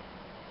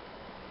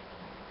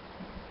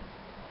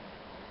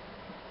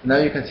 Now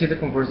you can see the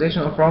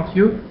conversation in front of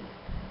you.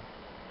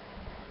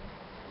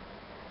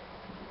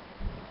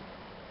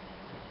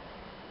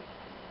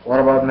 What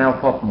about now,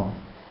 Fatma?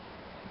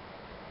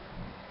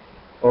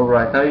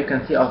 Alright, now you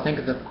can see, I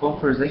think, the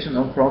conversation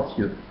in front of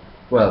you.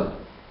 Well,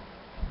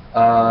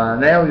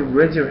 now you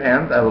raise your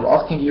hand. I will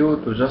asking you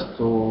to just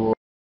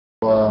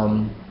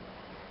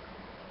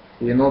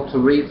you know, to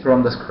read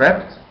from the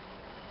script,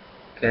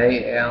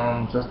 okay,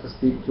 and just to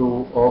speak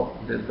to all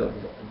the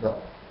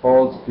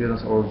whole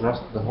students or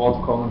just the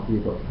whole common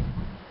people.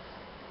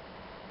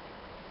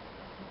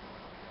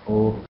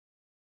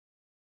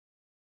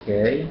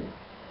 Okay,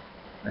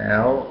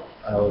 now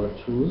I will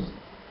choose,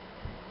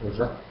 or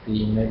just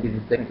maybe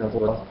the technical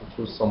will ask to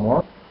choose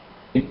someone.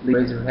 Please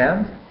raise your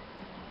hand.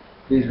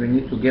 Please, we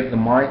need to give the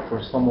mic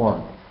for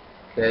someone.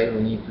 Okay,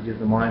 we need to give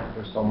the mic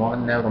for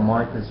someone. Now the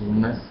mic is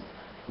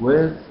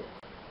with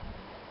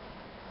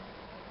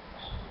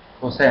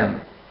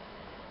Hossein.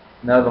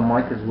 Now the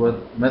mic is with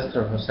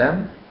Mr.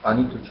 Hossein. I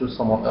need to choose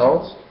someone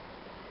else.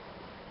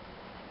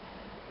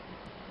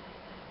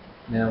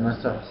 Now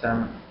Mr.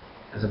 Hossein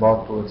is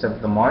about to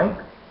accept the mic.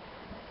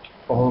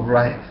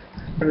 Alright.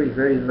 Very,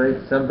 very,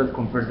 very simple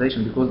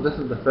conversation, because this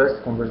is the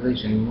first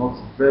conversation, you know,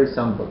 it's very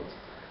simple.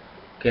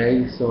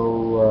 Okay,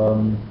 so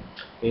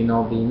you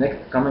know, the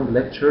next coming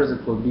lectures,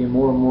 it will be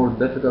more and more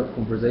difficult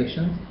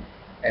conversations,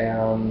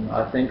 and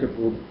I think it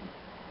will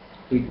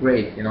be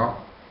great, you know.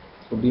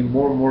 It will be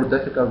more and more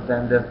difficult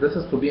than that. This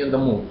is to be in the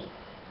mood,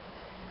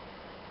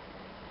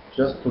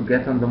 just to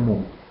get in the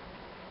mood.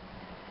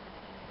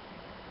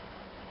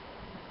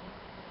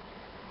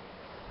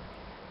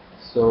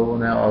 So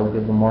now I'll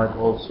give the mic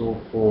also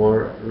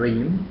for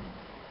Reem.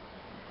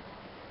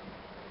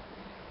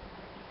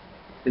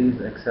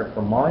 Please accept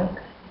the mic.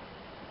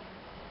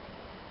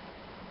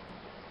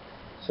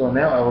 So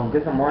now I will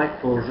give the mic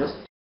for just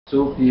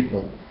two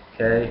people,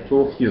 okay,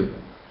 two of you.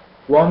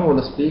 One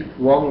will speak,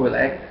 one will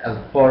act as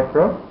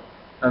Barbara,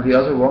 and the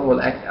other one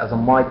will act as a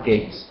Mike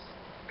Gates,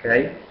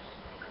 okay.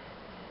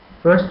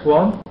 First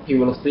one, he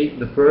will speak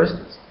the first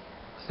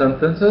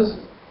sentences,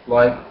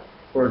 like,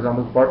 for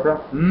example, Barbara,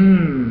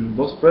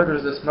 those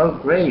burgers, they smell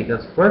great,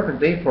 that's a perfect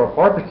day for a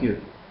barbecue.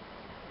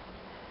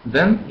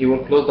 Then he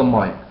will close the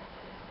mic,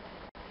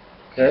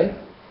 okay.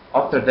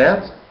 After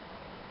that,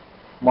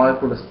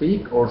 Mike will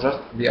speak, or just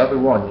the other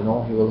one, you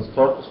know, he will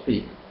start to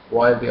speak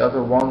while the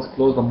other ones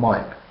close the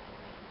mic.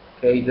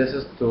 Okay, this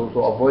is to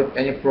avoid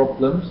any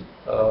problems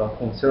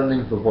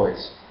concerning the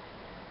voice.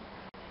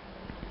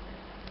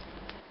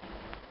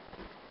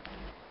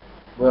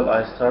 Well,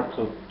 I start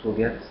to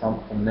get some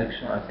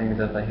connection. I think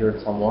that I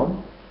heard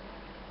someone.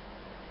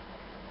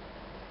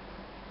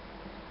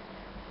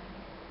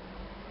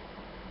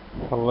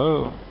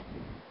 Hello.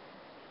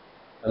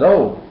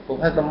 Hello, who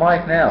has the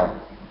mic now?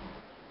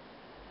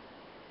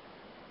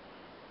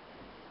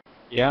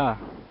 Yeah.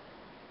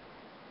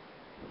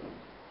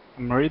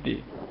 I'm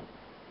ready.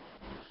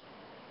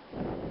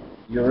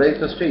 You're ready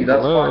to speak,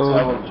 that's Hello. fine, so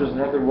I will choose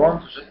another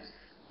one.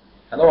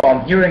 Hello,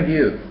 I'm hearing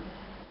you.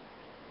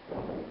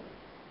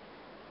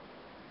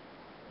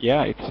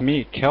 Yeah, it's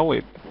me,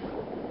 Caleb.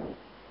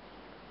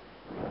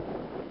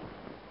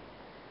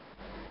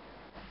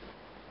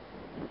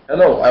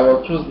 Hello, I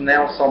will choose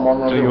now someone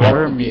Do you who hear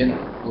wants to be me? in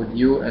with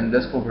you in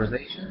this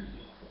conversation.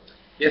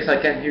 Yes, I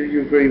can hear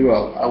you very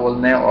well. I will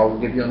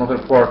give you another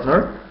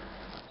partner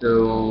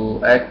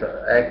to act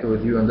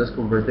with you in this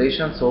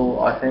conversation. So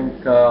I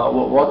think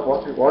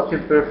what you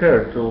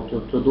prefer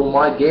to do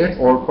Mike Gates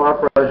or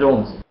Barbara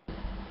Jones?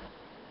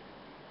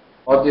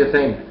 What do you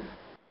think?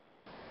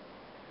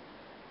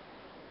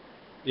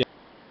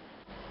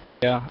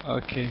 Yeah,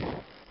 okay.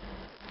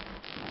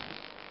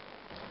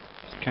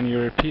 Can you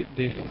repeat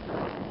this?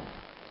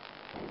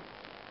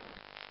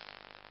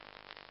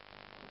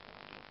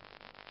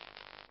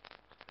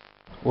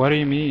 What do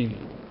you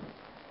mean?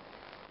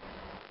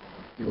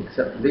 You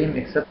accept them,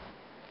 accept.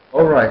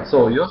 Alright,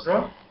 so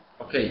Yusra.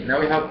 Okay, now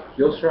we have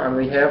Yusra and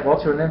we have,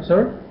 what's your name,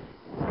 sir?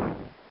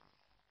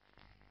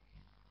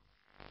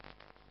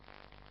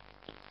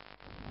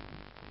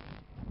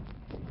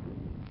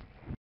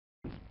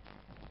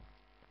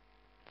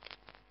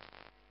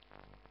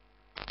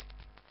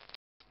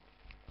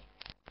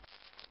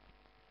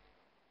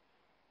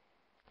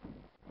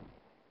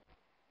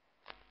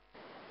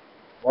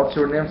 What's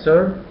your name,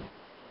 sir?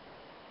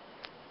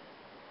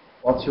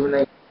 What's your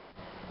name?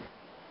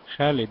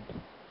 Khalid.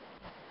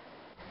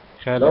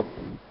 Hello?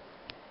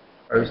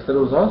 Are you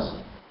still with us?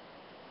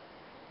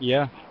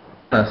 Yeah.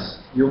 Yes.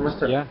 You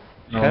Mr. Yeah.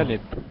 No.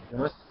 Khalid.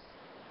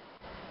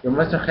 You're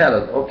Mr.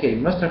 Khalid. Okay,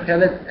 Mr.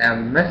 Khalid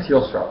and Miss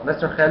Yusra.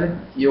 Mr. Khalid,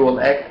 you will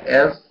act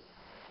as...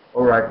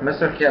 Alright,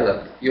 Mr.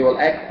 Khalid, you will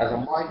act as a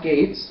Mike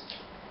Gates.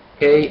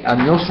 Okay,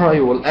 and Yusra,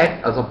 you will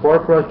act as a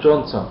Barbara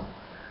Johnson.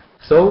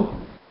 So,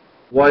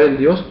 while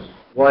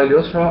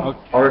Yusra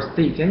are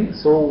speaking,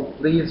 so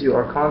please, you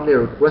are kindly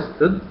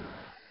requested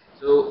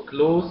to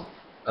close,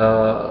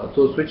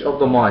 to switch off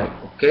the mic,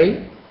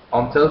 okay,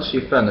 until she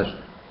finished.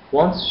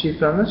 Once she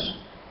finished,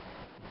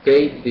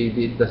 okay,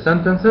 the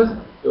sentences,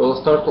 you will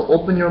start to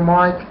open your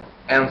mic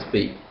and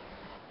speak,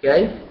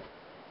 okay?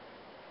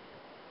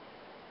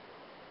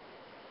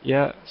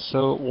 Yeah,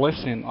 so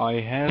listen, I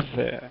have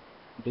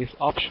this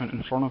option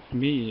in front of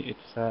me.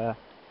 It's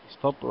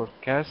stop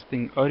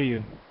broadcasting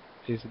audio.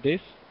 Is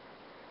this?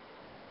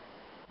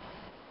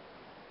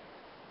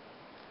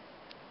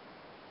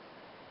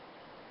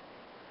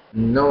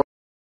 No,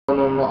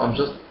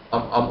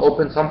 I'm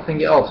open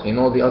something else. You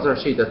know, the other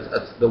sheet.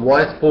 It's the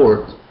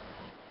whiteboard.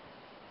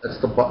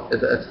 It's the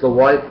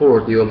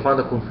whiteboard. You will find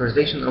the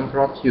conversation in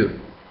front of you.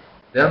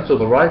 Then to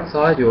the right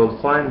side, you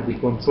will find the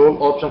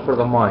control option for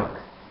the mic.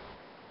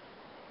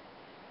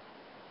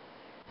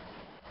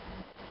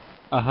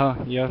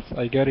 Yes,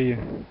 I get you.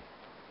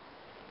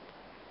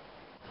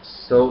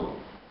 So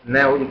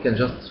now you can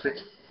just switch.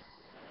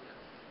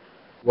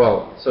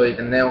 Well, so you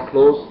can now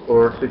close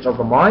or switch off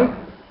the mic,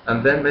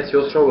 and then Miss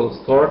Yusra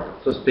will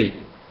start to speak.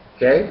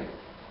 Okay?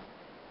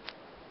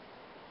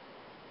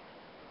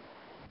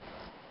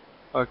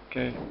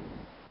 Okay.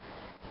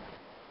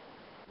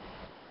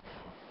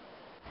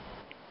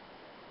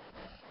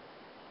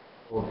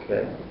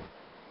 Okay.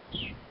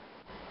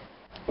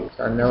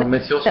 So now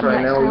Miss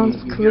Yusra, now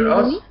you hear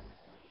us?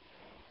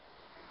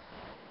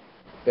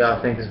 Yeah,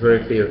 I think it's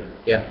very clear.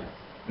 Yeah.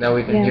 Now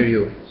we can hear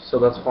you. So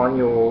that's fine.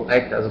 You will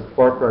act as a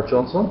Barbara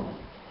Johnson.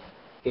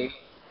 Okay.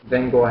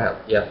 Then go ahead.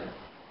 Yeah.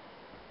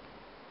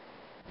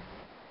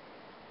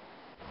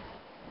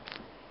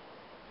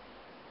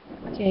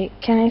 Okay,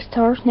 can I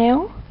start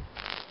now?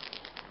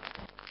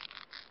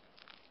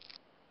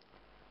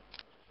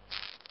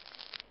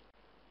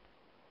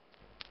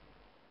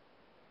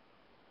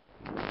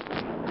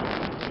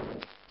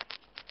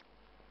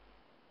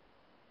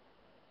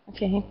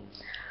 Okay.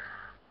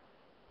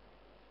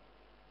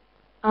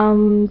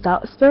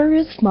 That's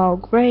very small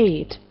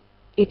grade.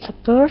 It's a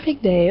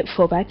perfect day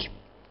for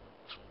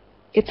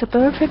It's a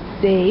perfect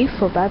day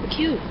for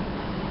barbecue.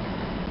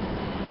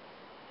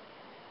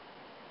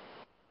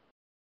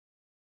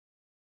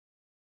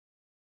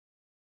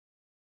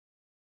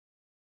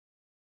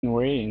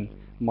 Rain.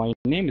 My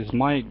name is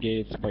Mike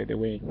Gates, by the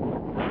way.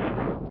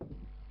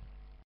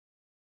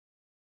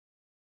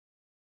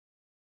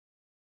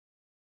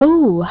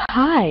 Oh,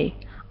 hi.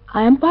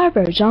 I'm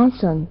Barbara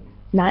Johnson.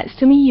 Nice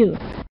to meet you.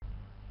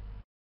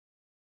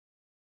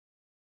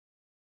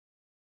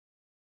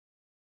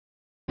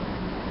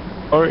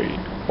 Sorry,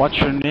 what's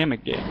your name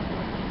again?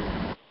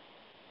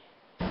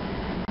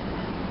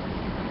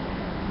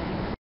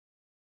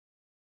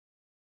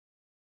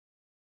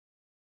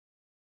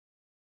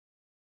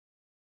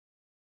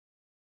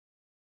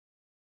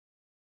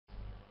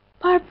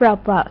 Barbara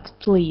Butt,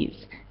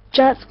 please.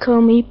 Just call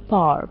me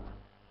Barb.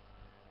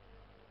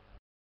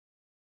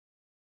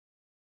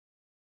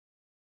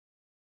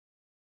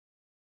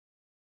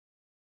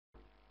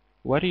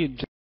 What do you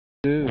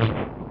do?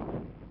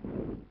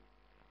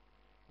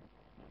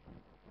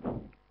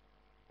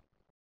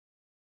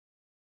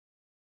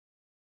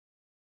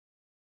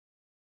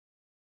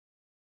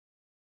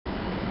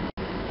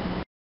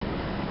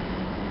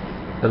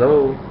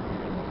 Hello?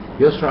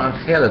 Yusra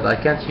and Khalid, I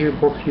can't hear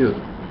both of you.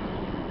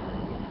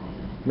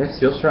 Miss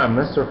Yusra and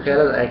Mr.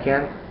 Khalid, I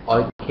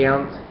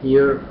can't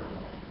hear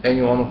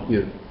any one of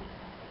you.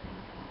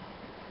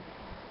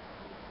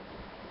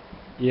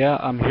 Yeah,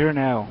 I'm here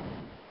now.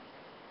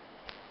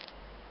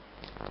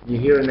 You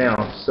hear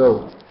now,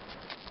 so...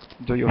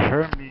 Do you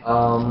hear me?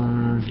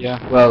 Yeah.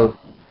 Well...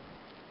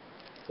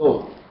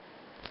 So,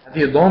 have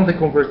you done the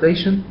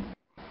conversation?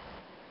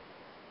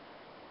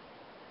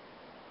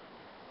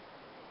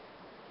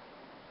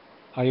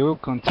 I will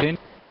continue.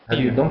 Have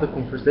you done the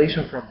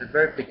conversation from the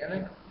very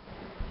beginning?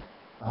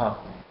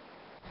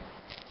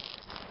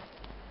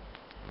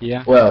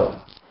 Yeah.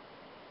 Well,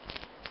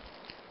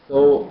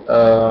 So,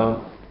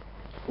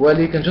 well,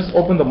 you can just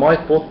open the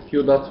mic, both of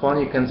you, that's fine.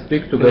 You can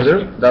speak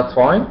together, that's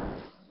fine.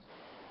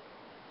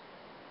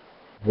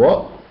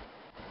 What?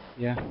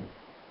 Yeah.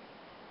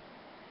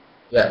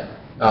 Yeah.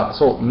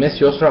 So,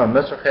 Miss Yusra and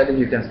Mr. Khalid,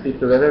 you can speak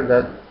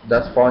together,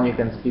 that's fine, you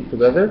can speak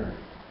together.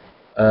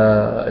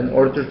 In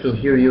order to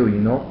hear you,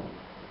 you know.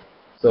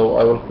 So,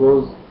 I will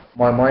close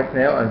my mic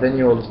now, and then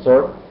you will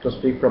start to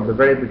speak from the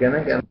very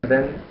beginning, and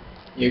then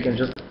you can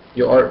just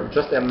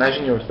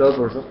imagine yourself,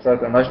 or just try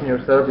to imagine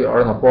yourself, you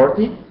are in a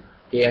party,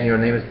 okay, and your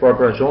name is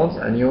Barbara Jones,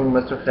 and you,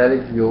 Mr.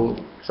 Khalid, you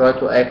try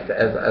to act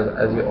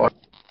as you are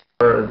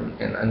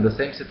in the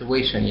same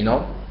situation, you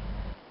know.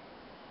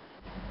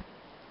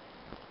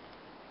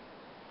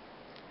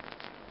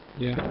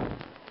 Yeah.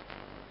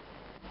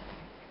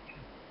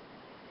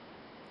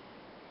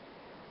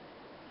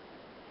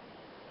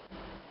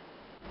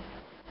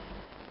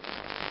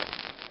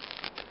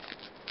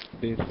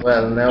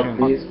 Well, now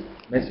please,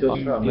 Miss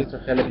Yusra,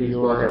 Mr. Khalid, please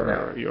go ahead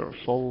now. Your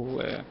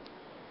full...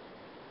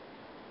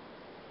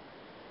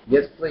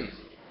 Yes, please.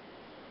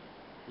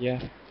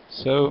 Yeah.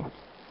 So,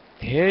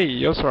 hey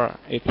Yusra,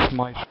 it's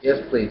my...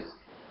 Yes, please.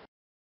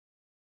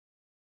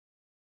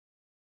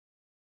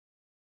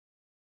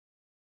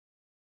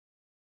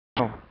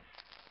 Oh.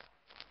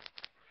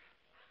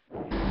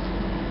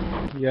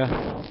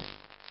 Yeah.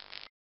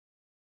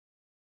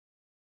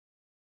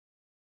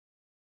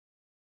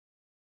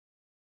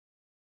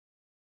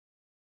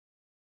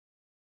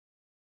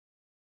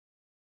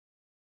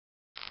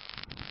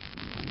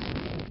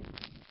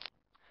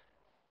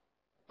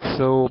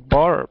 So,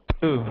 Barb,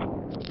 too.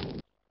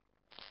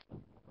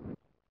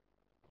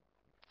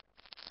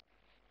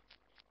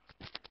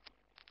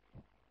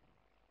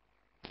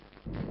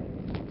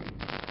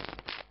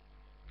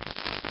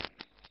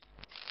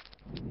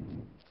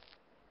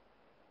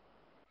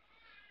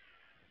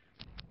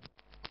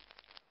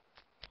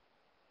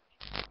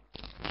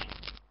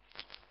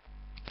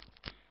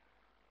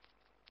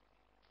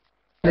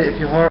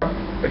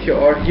 If you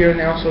are here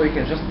now, so you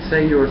can just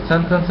say your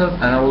sentences,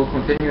 and I will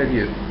continue with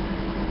you.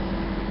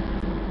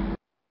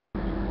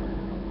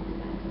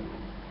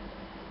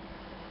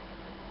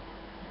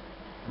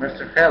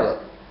 Mr. Khalid.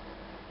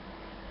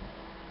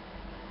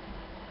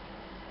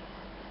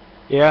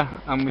 Yeah,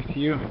 I'm with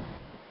you.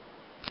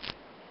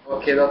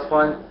 Okay, that's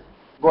fine.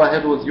 Go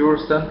ahead with your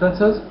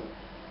sentences.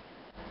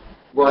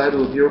 Go ahead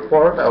with your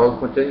part. I will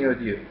continue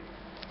with you.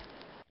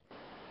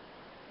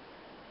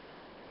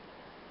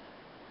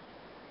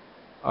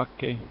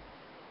 Okay.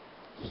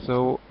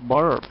 So,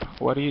 Barb,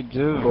 what do you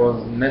do?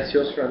 Because Miss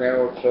Yusra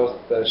now just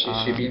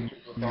she been to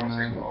do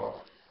something or...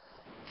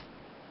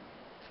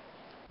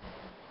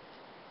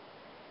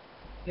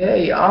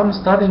 Hey, I'm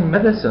studying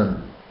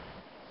medicine.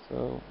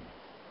 So...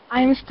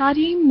 I'm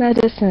studying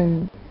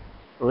medicine.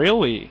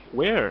 Really?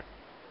 Where?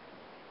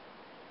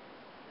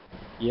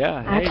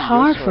 Yeah, At hey,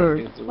 Harvard.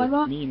 Yusra is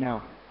with me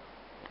now.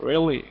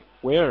 Really?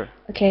 Where?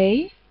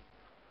 Okay.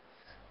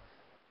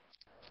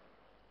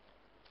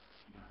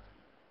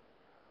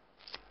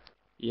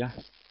 Yeah.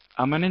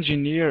 I'm an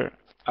engineer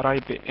at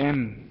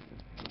IBM.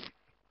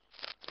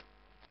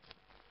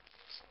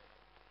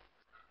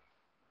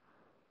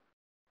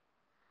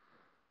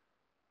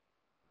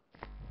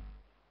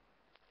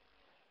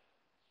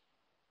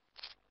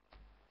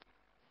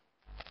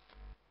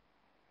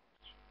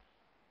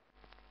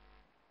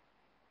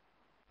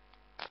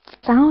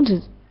 Sounds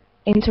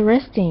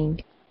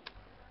interesting.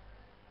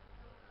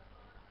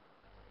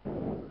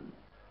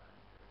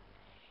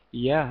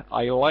 Yeah,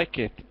 I like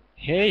it.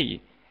 Hey,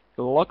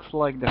 it looks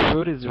like the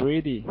food is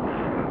ready.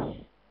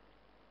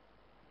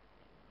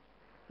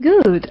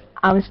 Good.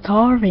 I'm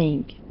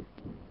starving.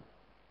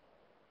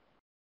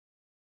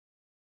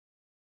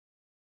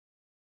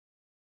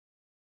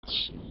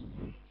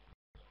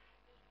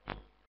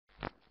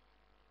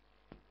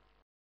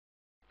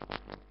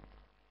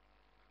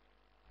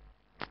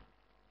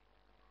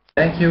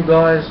 Thank you,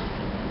 guys.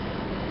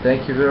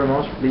 Thank you very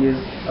much. Please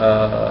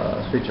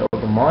switch off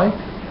the mic.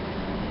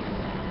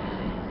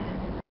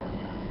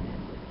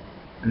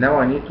 Now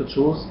I need to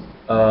choose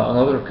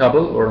another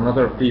couple or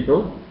another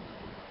people.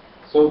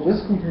 So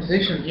this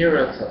conversation here,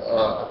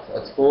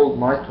 it's called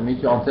 "Nice to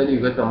meet you." Until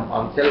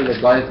the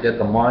guys get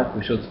the mic,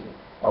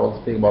 I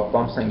will speak about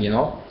something, you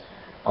know.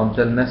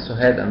 Until Miss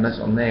Suhaid and Miss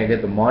Unnaya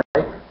get the mic.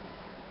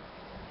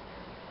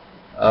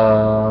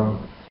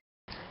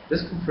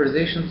 This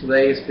conversation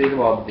today is speaking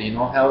about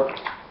how,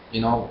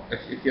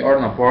 if you are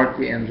in a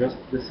party and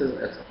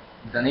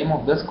the name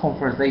of this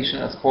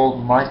conversation is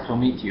called "Nice to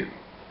meet you."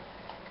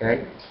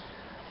 Okay.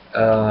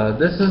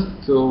 This is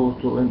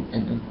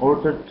in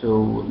order to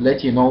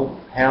let you know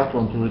how to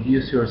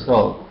introduce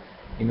yourself.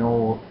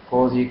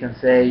 Because you can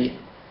say,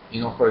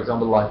 for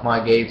example, like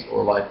Mike Gates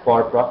or like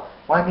Barbara.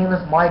 My name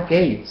is Mike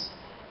Gates.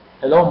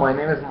 Hello, my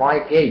name is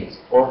Mike Gates.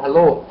 Or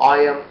hello, I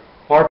am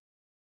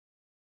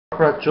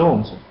Barbara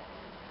Jones.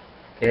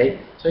 Okay,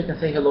 so you can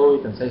say hello,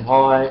 you can say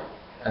hi,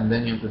 and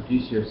then you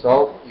introduce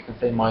yourself. You can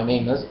say my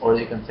name is, or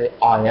you can say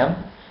I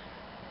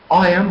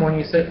am. When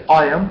you say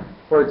I am,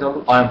 for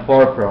example, I am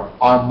Barbara,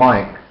 I am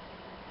Mike.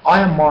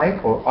 I am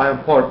Mike or I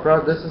am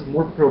Barbara, this is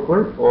more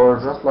proper or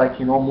just like,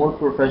 you know, more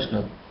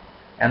professional.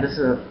 And this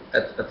is,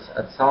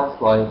 it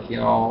sounds like, you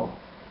know,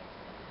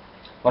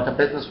 like a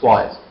business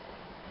wise.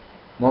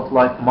 Not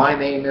like my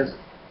name is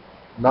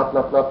blah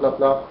blah blah blah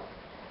blah.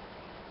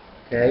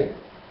 Okay.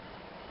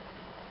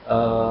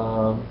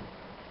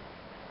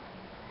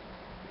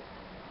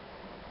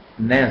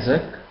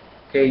 Nazik.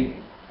 Okay,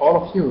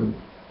 all of you.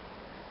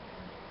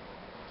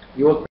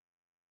 You will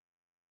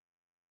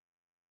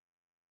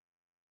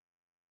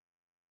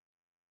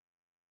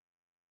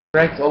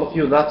practice all of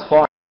you, that's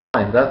fine.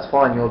 That's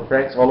fine, you'll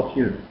practice all of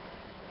you.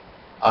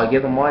 I'll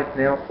give the mic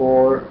now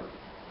for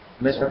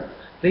Mr.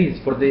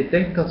 Please, for the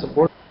technical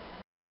support.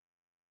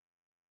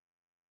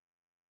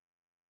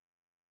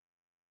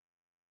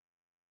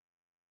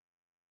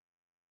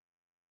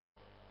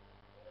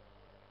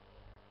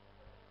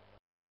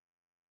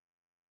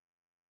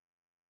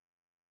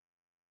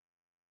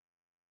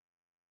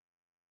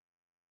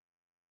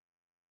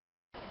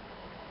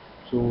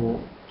 To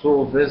two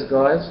of these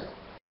guys.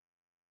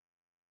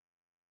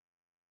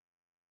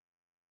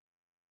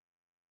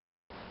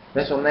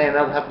 Miss Omnaya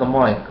now have the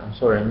mic. I'm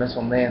sorry, Miss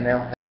Omnaya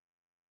now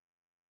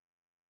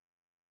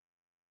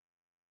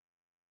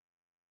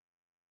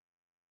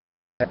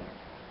have.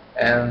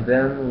 And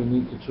then we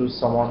need to choose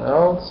someone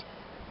else.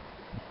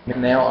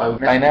 Now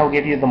I now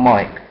give you the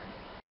mic.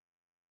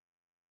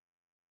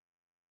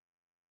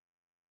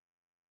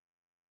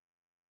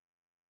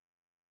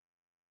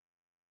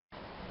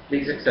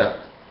 Please accept.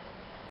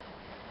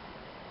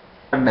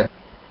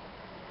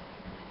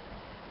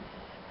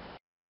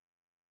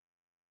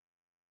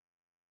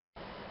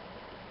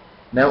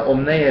 Now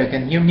Omnaya, you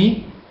can hear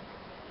me?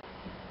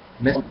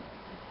 Miss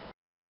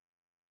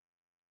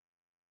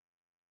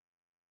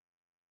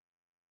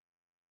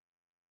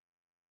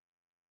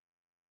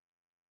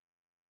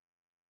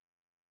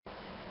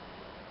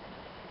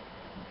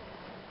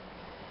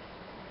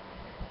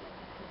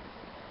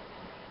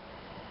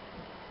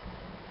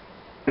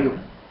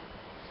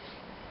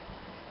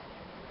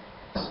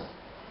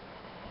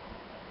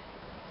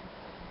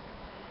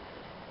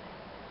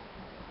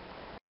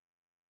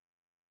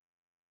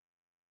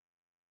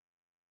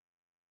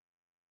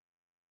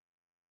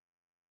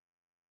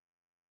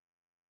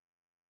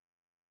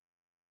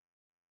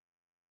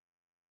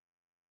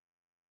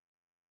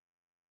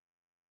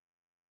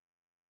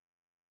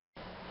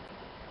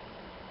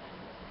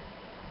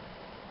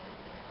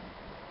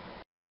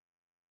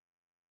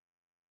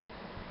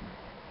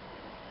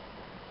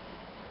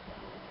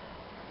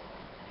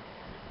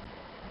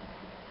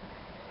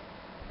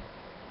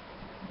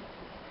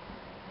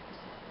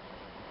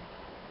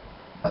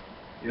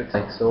you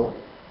think so?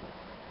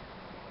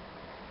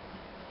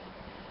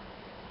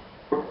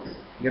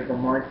 Give the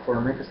mic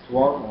for next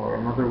one or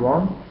another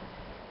one.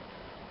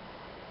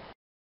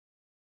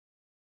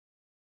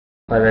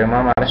 طيب يا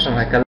جماعة معلش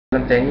أنا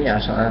هتكلم تاني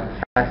عشان أنا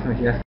حاسس إن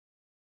في ناس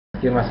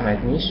كتير ما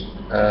سمعتنيش.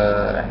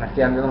 إحنا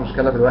في عندنا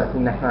مشكلة دلوقتي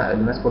إن إحنا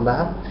الناس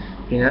كلها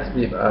في ناس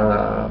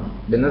بيبقى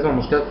بالنسبة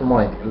لمشكلة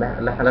المايك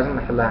اللي إحنا لازم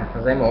نحلها.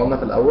 إحنا زي ما قلنا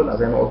في الأول أو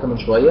زي ما قلت من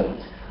شوية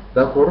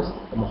ده كورس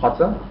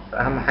محادثة،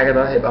 فأهم حاجة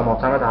ده هيبقى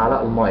معتمد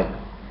على المايك.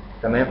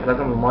 تمام،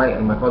 فلازم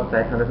المايكات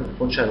بتاعتنا لازم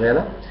تكون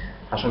شغالة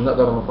عشان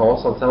نقدر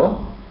نتواصل سوا.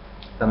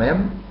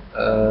 تمام.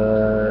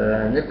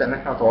 نبدأ إن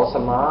احنا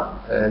نتواصل مع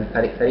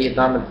فريق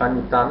الدعم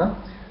الفني بتاعنا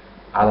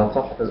على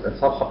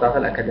الصفحة بتاعت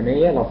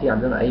الأكاديمية. لو في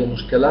عندنا أي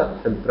مشكلة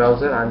في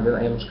البراوزر، عندنا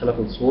أي مشكلة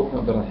في الصوت،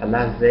 نقدر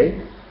نحلها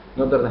إزاي،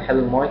 نقدر نحل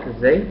المايك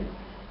إزاي.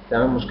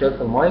 تمام،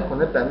 مشكلة المايك،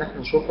 ونبدأ إن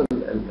احنا نشوف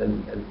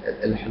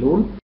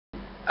الحلول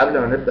قبل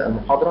ما نبدأ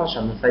المحاضرة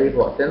عشان نسيب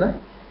وقتنا.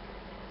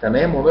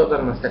 تمام،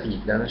 ونقدر نستفيد،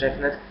 لأن أنا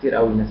شايف ناس كتير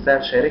قوي نفسها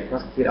تشارك،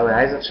 ناس كتير قوي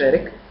عايزة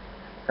تشارك.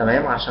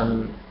 تمام،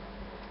 عشان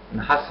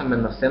نحسن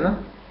من نفسنا.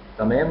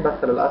 تمام،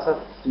 بس للأسف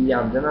في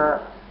عندنا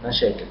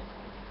مشاكل،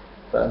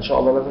 فإن شاء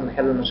الله لازم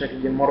نحل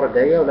المشاكل دي المرة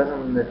الجاية،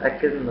 ولازم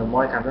نتأكد إن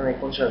المايك عندنا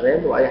يكون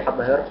شغال، وأي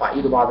حد هيرفع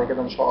إيده بعد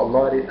كده إن شاء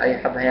الله، أي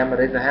حد هيعمل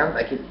ريز هاند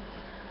أكيد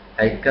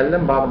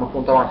هيتكلم بعد ما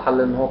يكون طبعا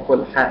حل إن هو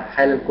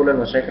حل كل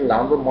المشاكل اللي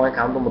عنده، المايك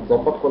عنده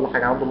متظبط، كل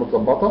حاجة عنده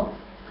متظبطة،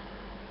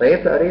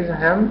 فيبدأ ريز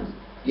هاند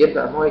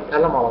يبدأ إن هو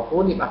يتكلم على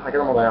طول. يبقى إحنا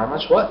كده ما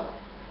ضيعناش وقت،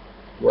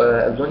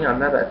 والدنيا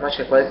عندنا بقت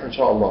ماشية كويس إن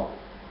شاء الله.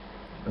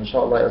 إن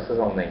شاء الله يا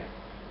أستاذة أمنية.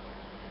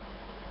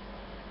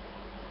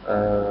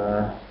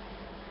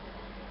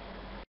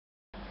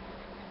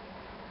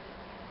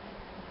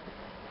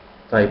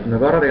 طيب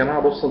نجرب يا جماعة.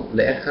 بصوا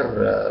لآخر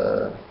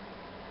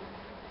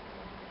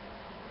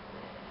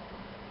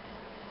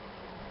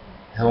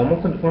هو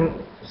ممكن تكون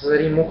أستاذة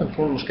ريم، ممكن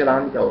تكون مشكلة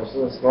عندك أو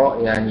أستاذة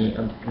إسراء، يعني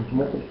أنتوا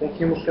ممكن تكون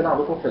في مشكلة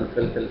عندكم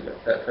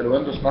في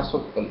الويندوز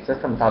نفسه، في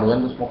السيستم بتاع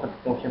الويندوز، ممكن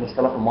تكون في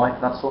مشكلة في المايك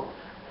نفسه.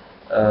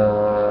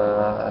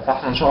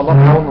 فاحنا إن شاء الله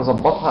نحاول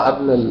نظبطها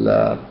قبل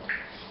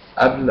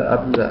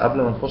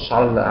ما نخش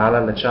على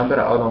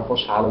التشامبر، أو قبل ما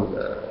نخش على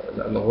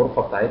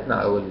الغرفة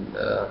بتاعتنا، أو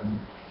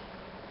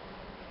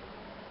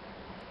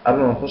قبل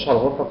ما نخش على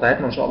الغرفة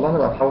بتاعتنا إن شاء الله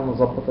نبقى نحاول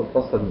نظبط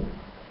القصة دي.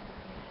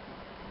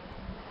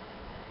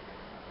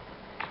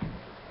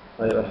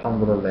 طيب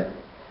الحمد لله.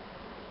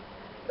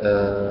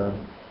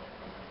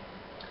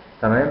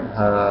 تمام.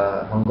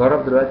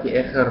 هنجرب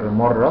دلوقتي اخر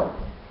مرة.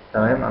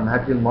 تمام، انا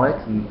هدي المايك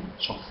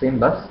لشخصين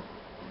بس.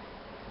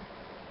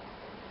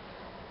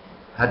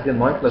 هدي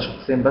المايك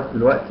لشخصين بس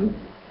دلوقتي.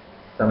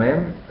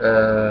 تمام.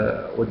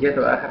 ودي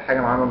هتبقى اخر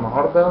حاجة معانا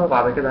النهاردة.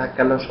 بعد كده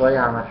هتكلم شوية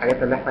عن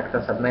الحاجات اللي احنا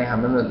اكتسبناها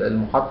من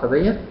المحادثة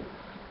ديت،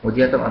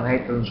 ودي هتبقى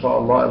نهاية ان شاء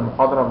الله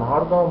المحاضرة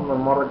النهاردة. ومن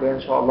المرة الجاية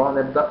ان شاء الله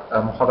هنبدأ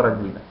محاضرة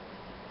جديدة.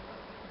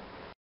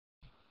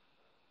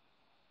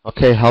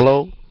 Okay,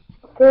 hello.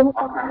 Okay,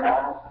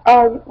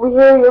 we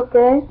hear you,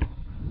 okay?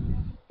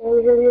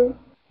 We hear you.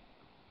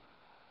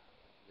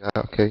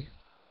 Yeah, okay.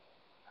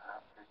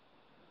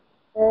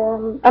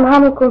 أنا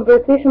هعمل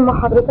conversation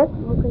مع حضرتك.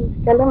 ممكن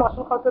نتكلم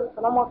عشان خاطر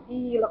طالما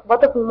في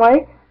لخبطة في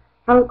المايك.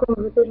 هعمل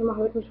conversation مع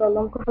حضرتك إن شاء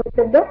الله. ممكن حضرتك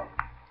تبدأ؟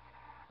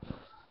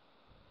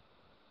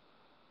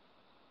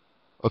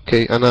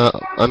 Okay,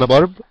 أنا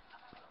بارب.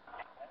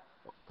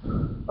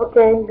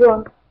 Okay, go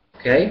on.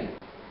 Okay.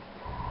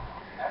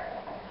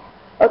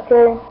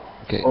 Okay.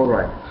 Okay. All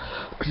right.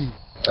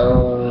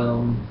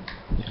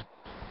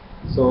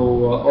 So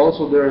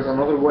also there is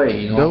another way,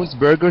 you know. Those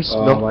burgers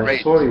smell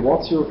great. Sorry,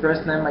 what's your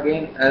first name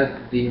again? As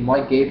the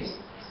Mike Gates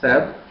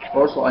said.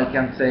 Also, I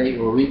can say,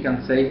 or we can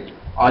say,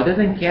 I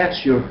didn't catch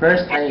your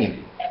first name.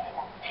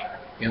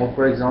 You know,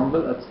 for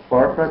example, it's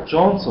Barbara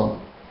Johnson.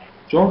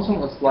 Johnson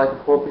is like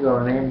a popular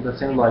name, the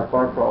same like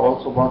Barbara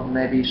also, but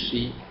maybe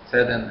she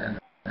said in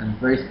a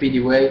very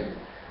speedy way,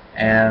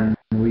 and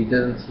we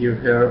didn't hear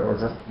her, or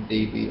just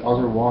the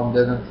other one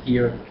didn't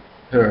hear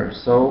her.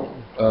 So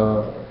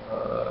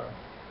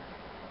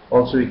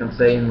also you can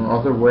say in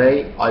another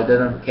way, I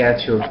didn't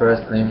catch your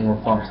first name or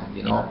something,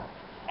 you know.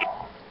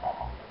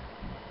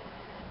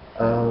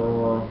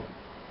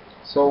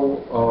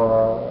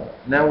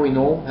 Now we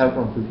know how to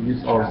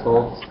introduce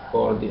ourselves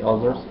for the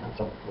others. That's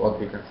what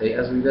we can say,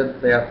 as we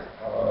did that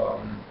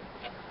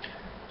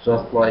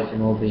just like, you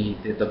know,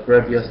 the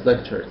previous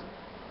lectures.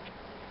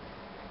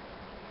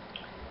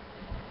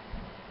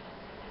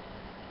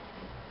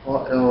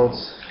 What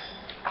else?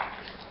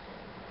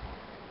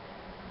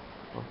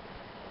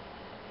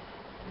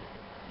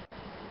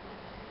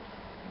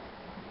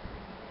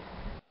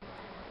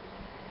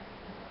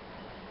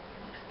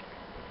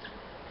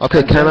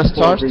 Okay, can I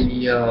start?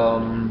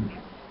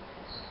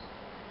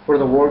 For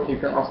the work, you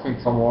can ask me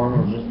someone,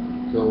 or just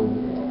to,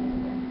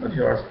 if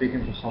you are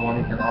speaking to someone,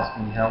 you can ask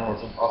me him, or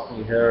just ask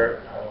me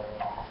her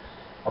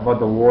about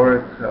the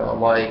work.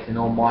 Like, you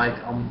know, Mike,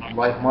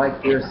 like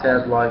Mike here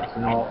said, like,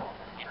 you know,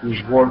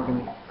 he's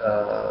working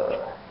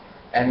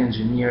an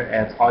engineer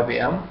at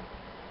IBM.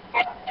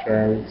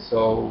 Okay, so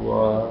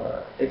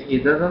if he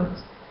doesn't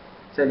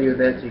tell you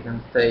that, you can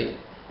say,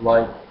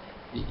 like,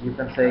 you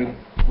can say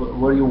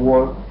where you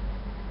work,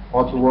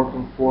 what you're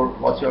working for,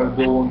 what you are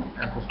doing,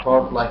 and to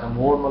start like a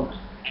normal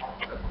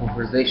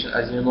conversation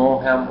as you know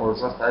him, or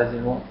just as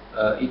you know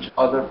each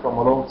other from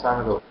a long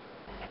time ago.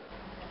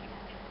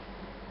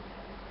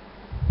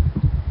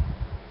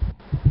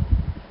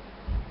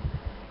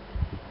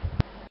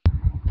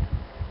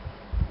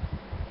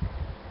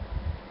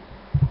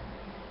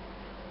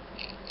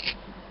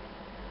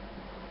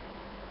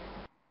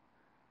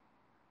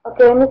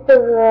 اوكي مستر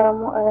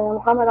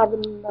محمد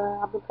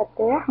عبد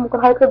الفتاح،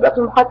 ممكن حضرتك تبدأ في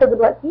المحادثة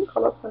دلوقتي؟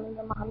 خلاص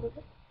هنبدأ مع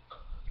حضرتك.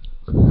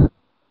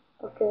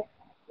 اوكي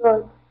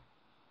يلا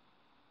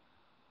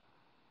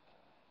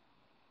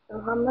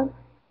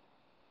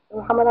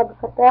محمد عبد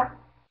الفتاح.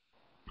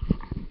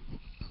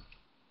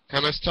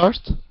 Can I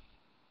start?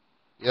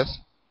 Yes.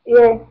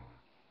 Yeah.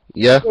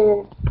 Yeah.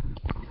 Yeah.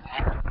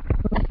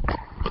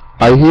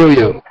 I hear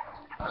you.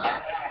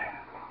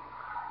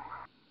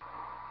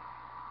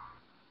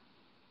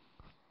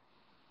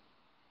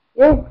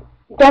 Yes,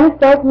 you can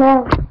start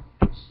now.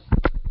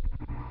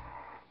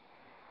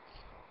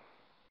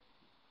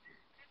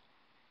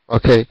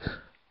 Okay.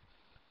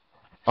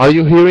 Are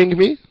you hearing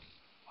me?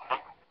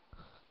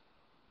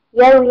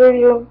 Yeah, we hear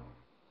you.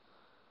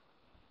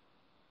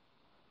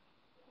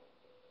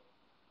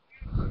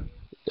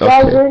 Okay.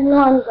 Yeah, we hear you,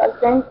 and I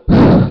think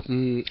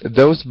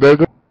those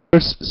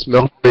burgers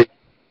smell great.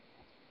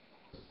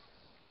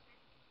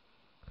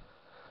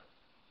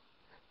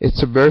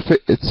 It's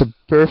a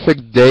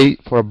perfect day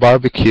for a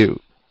barbecue.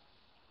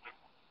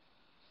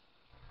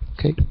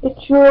 Okay.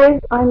 It's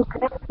yours. I'm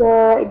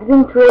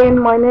exam train.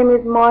 My name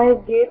is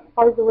Mike Gates,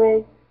 by the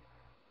way.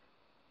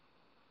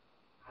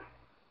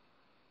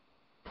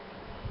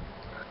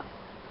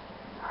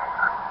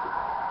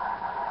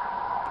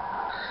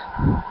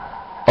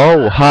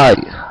 Oh, hi.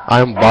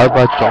 I'm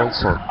Barbara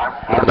Johnson.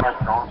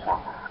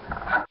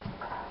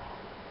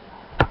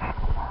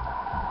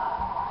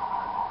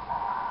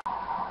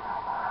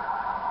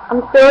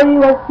 I'm sorry,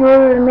 what's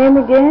your name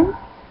again?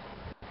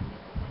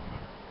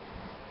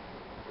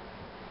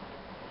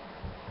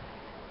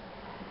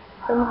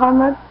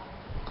 Muhammad?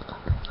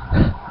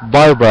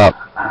 Barbara,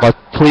 but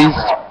please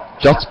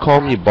just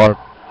call me Barb.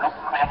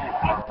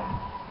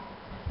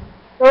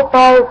 So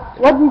far,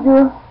 what do you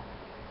do?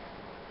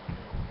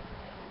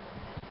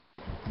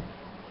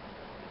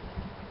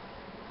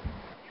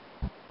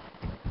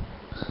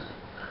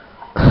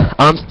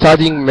 I'm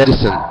studying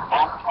medicine.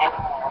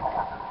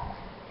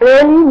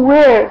 Really?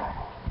 Where?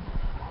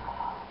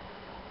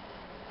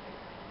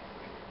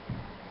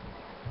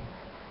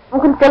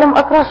 ممكن تتكلم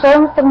أسرع شوية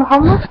مستر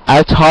محمد؟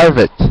 At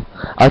Harvard.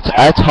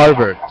 At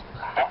Harvard.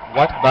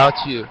 What about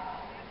you?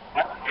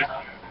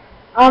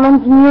 I'm an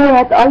engineer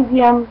at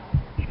IBM.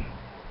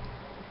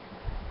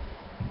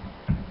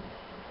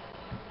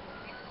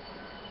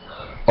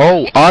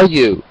 Oh, are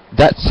you?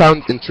 That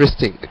sounds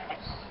interesting.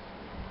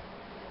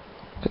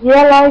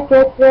 Yeah, like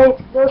it.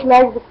 Looks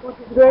like the food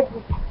is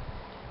ready.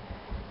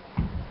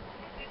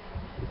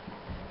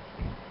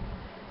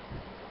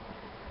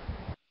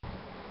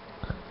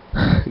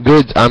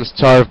 Good, I'm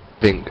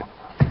starving.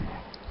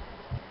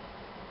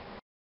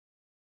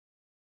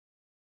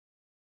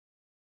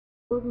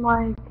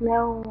 My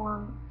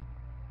clown.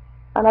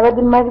 أنا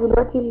بدي المايك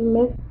دلوقتي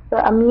لمس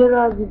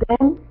أميرة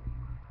زيدان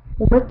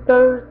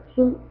ومستر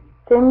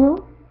تيميو.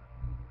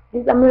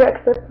 Please Amira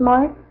accept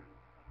mic.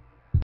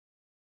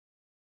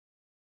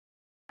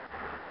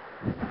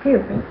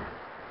 Okay.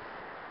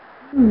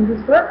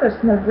 These burgers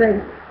smell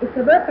great. It's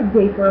a perfect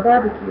day for a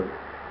barbecue.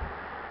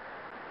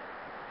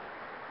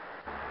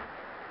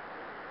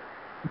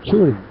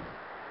 Sure.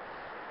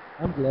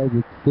 I'm glad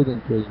it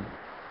didn't rain.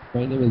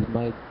 My name is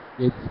Mike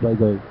Gates, by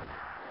the way.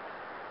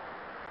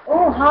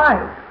 Oh, hi.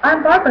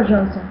 I'm Barbara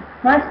Johnson.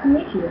 Nice to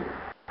meet you.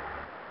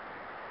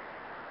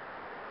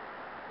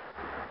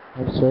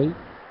 I'm sorry?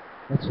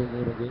 What's your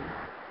name again?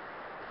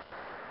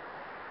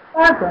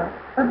 Barbara,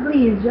 but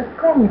please just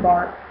call me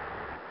Barb.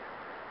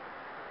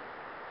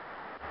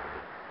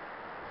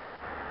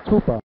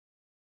 Super.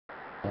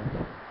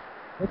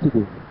 What do you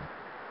do?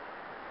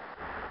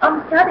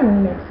 I'm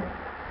studying medicine.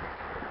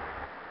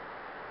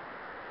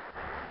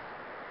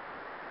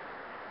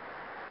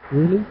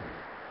 Really?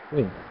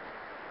 Where?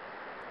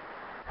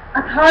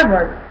 At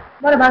Harvard.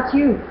 What about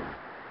you?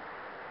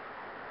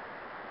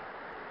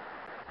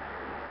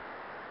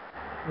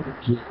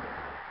 Energy.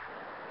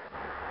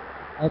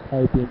 At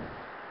IBM.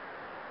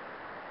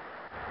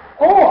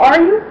 Oh,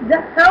 are you?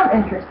 That sounds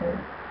interesting.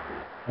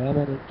 I am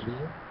an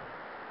engineer.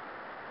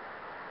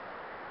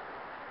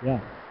 Yeah,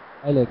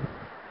 I like it.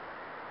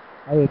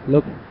 How it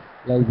looks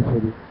like the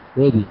food is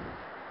ready.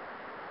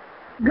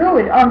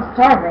 Good, I'm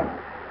starving.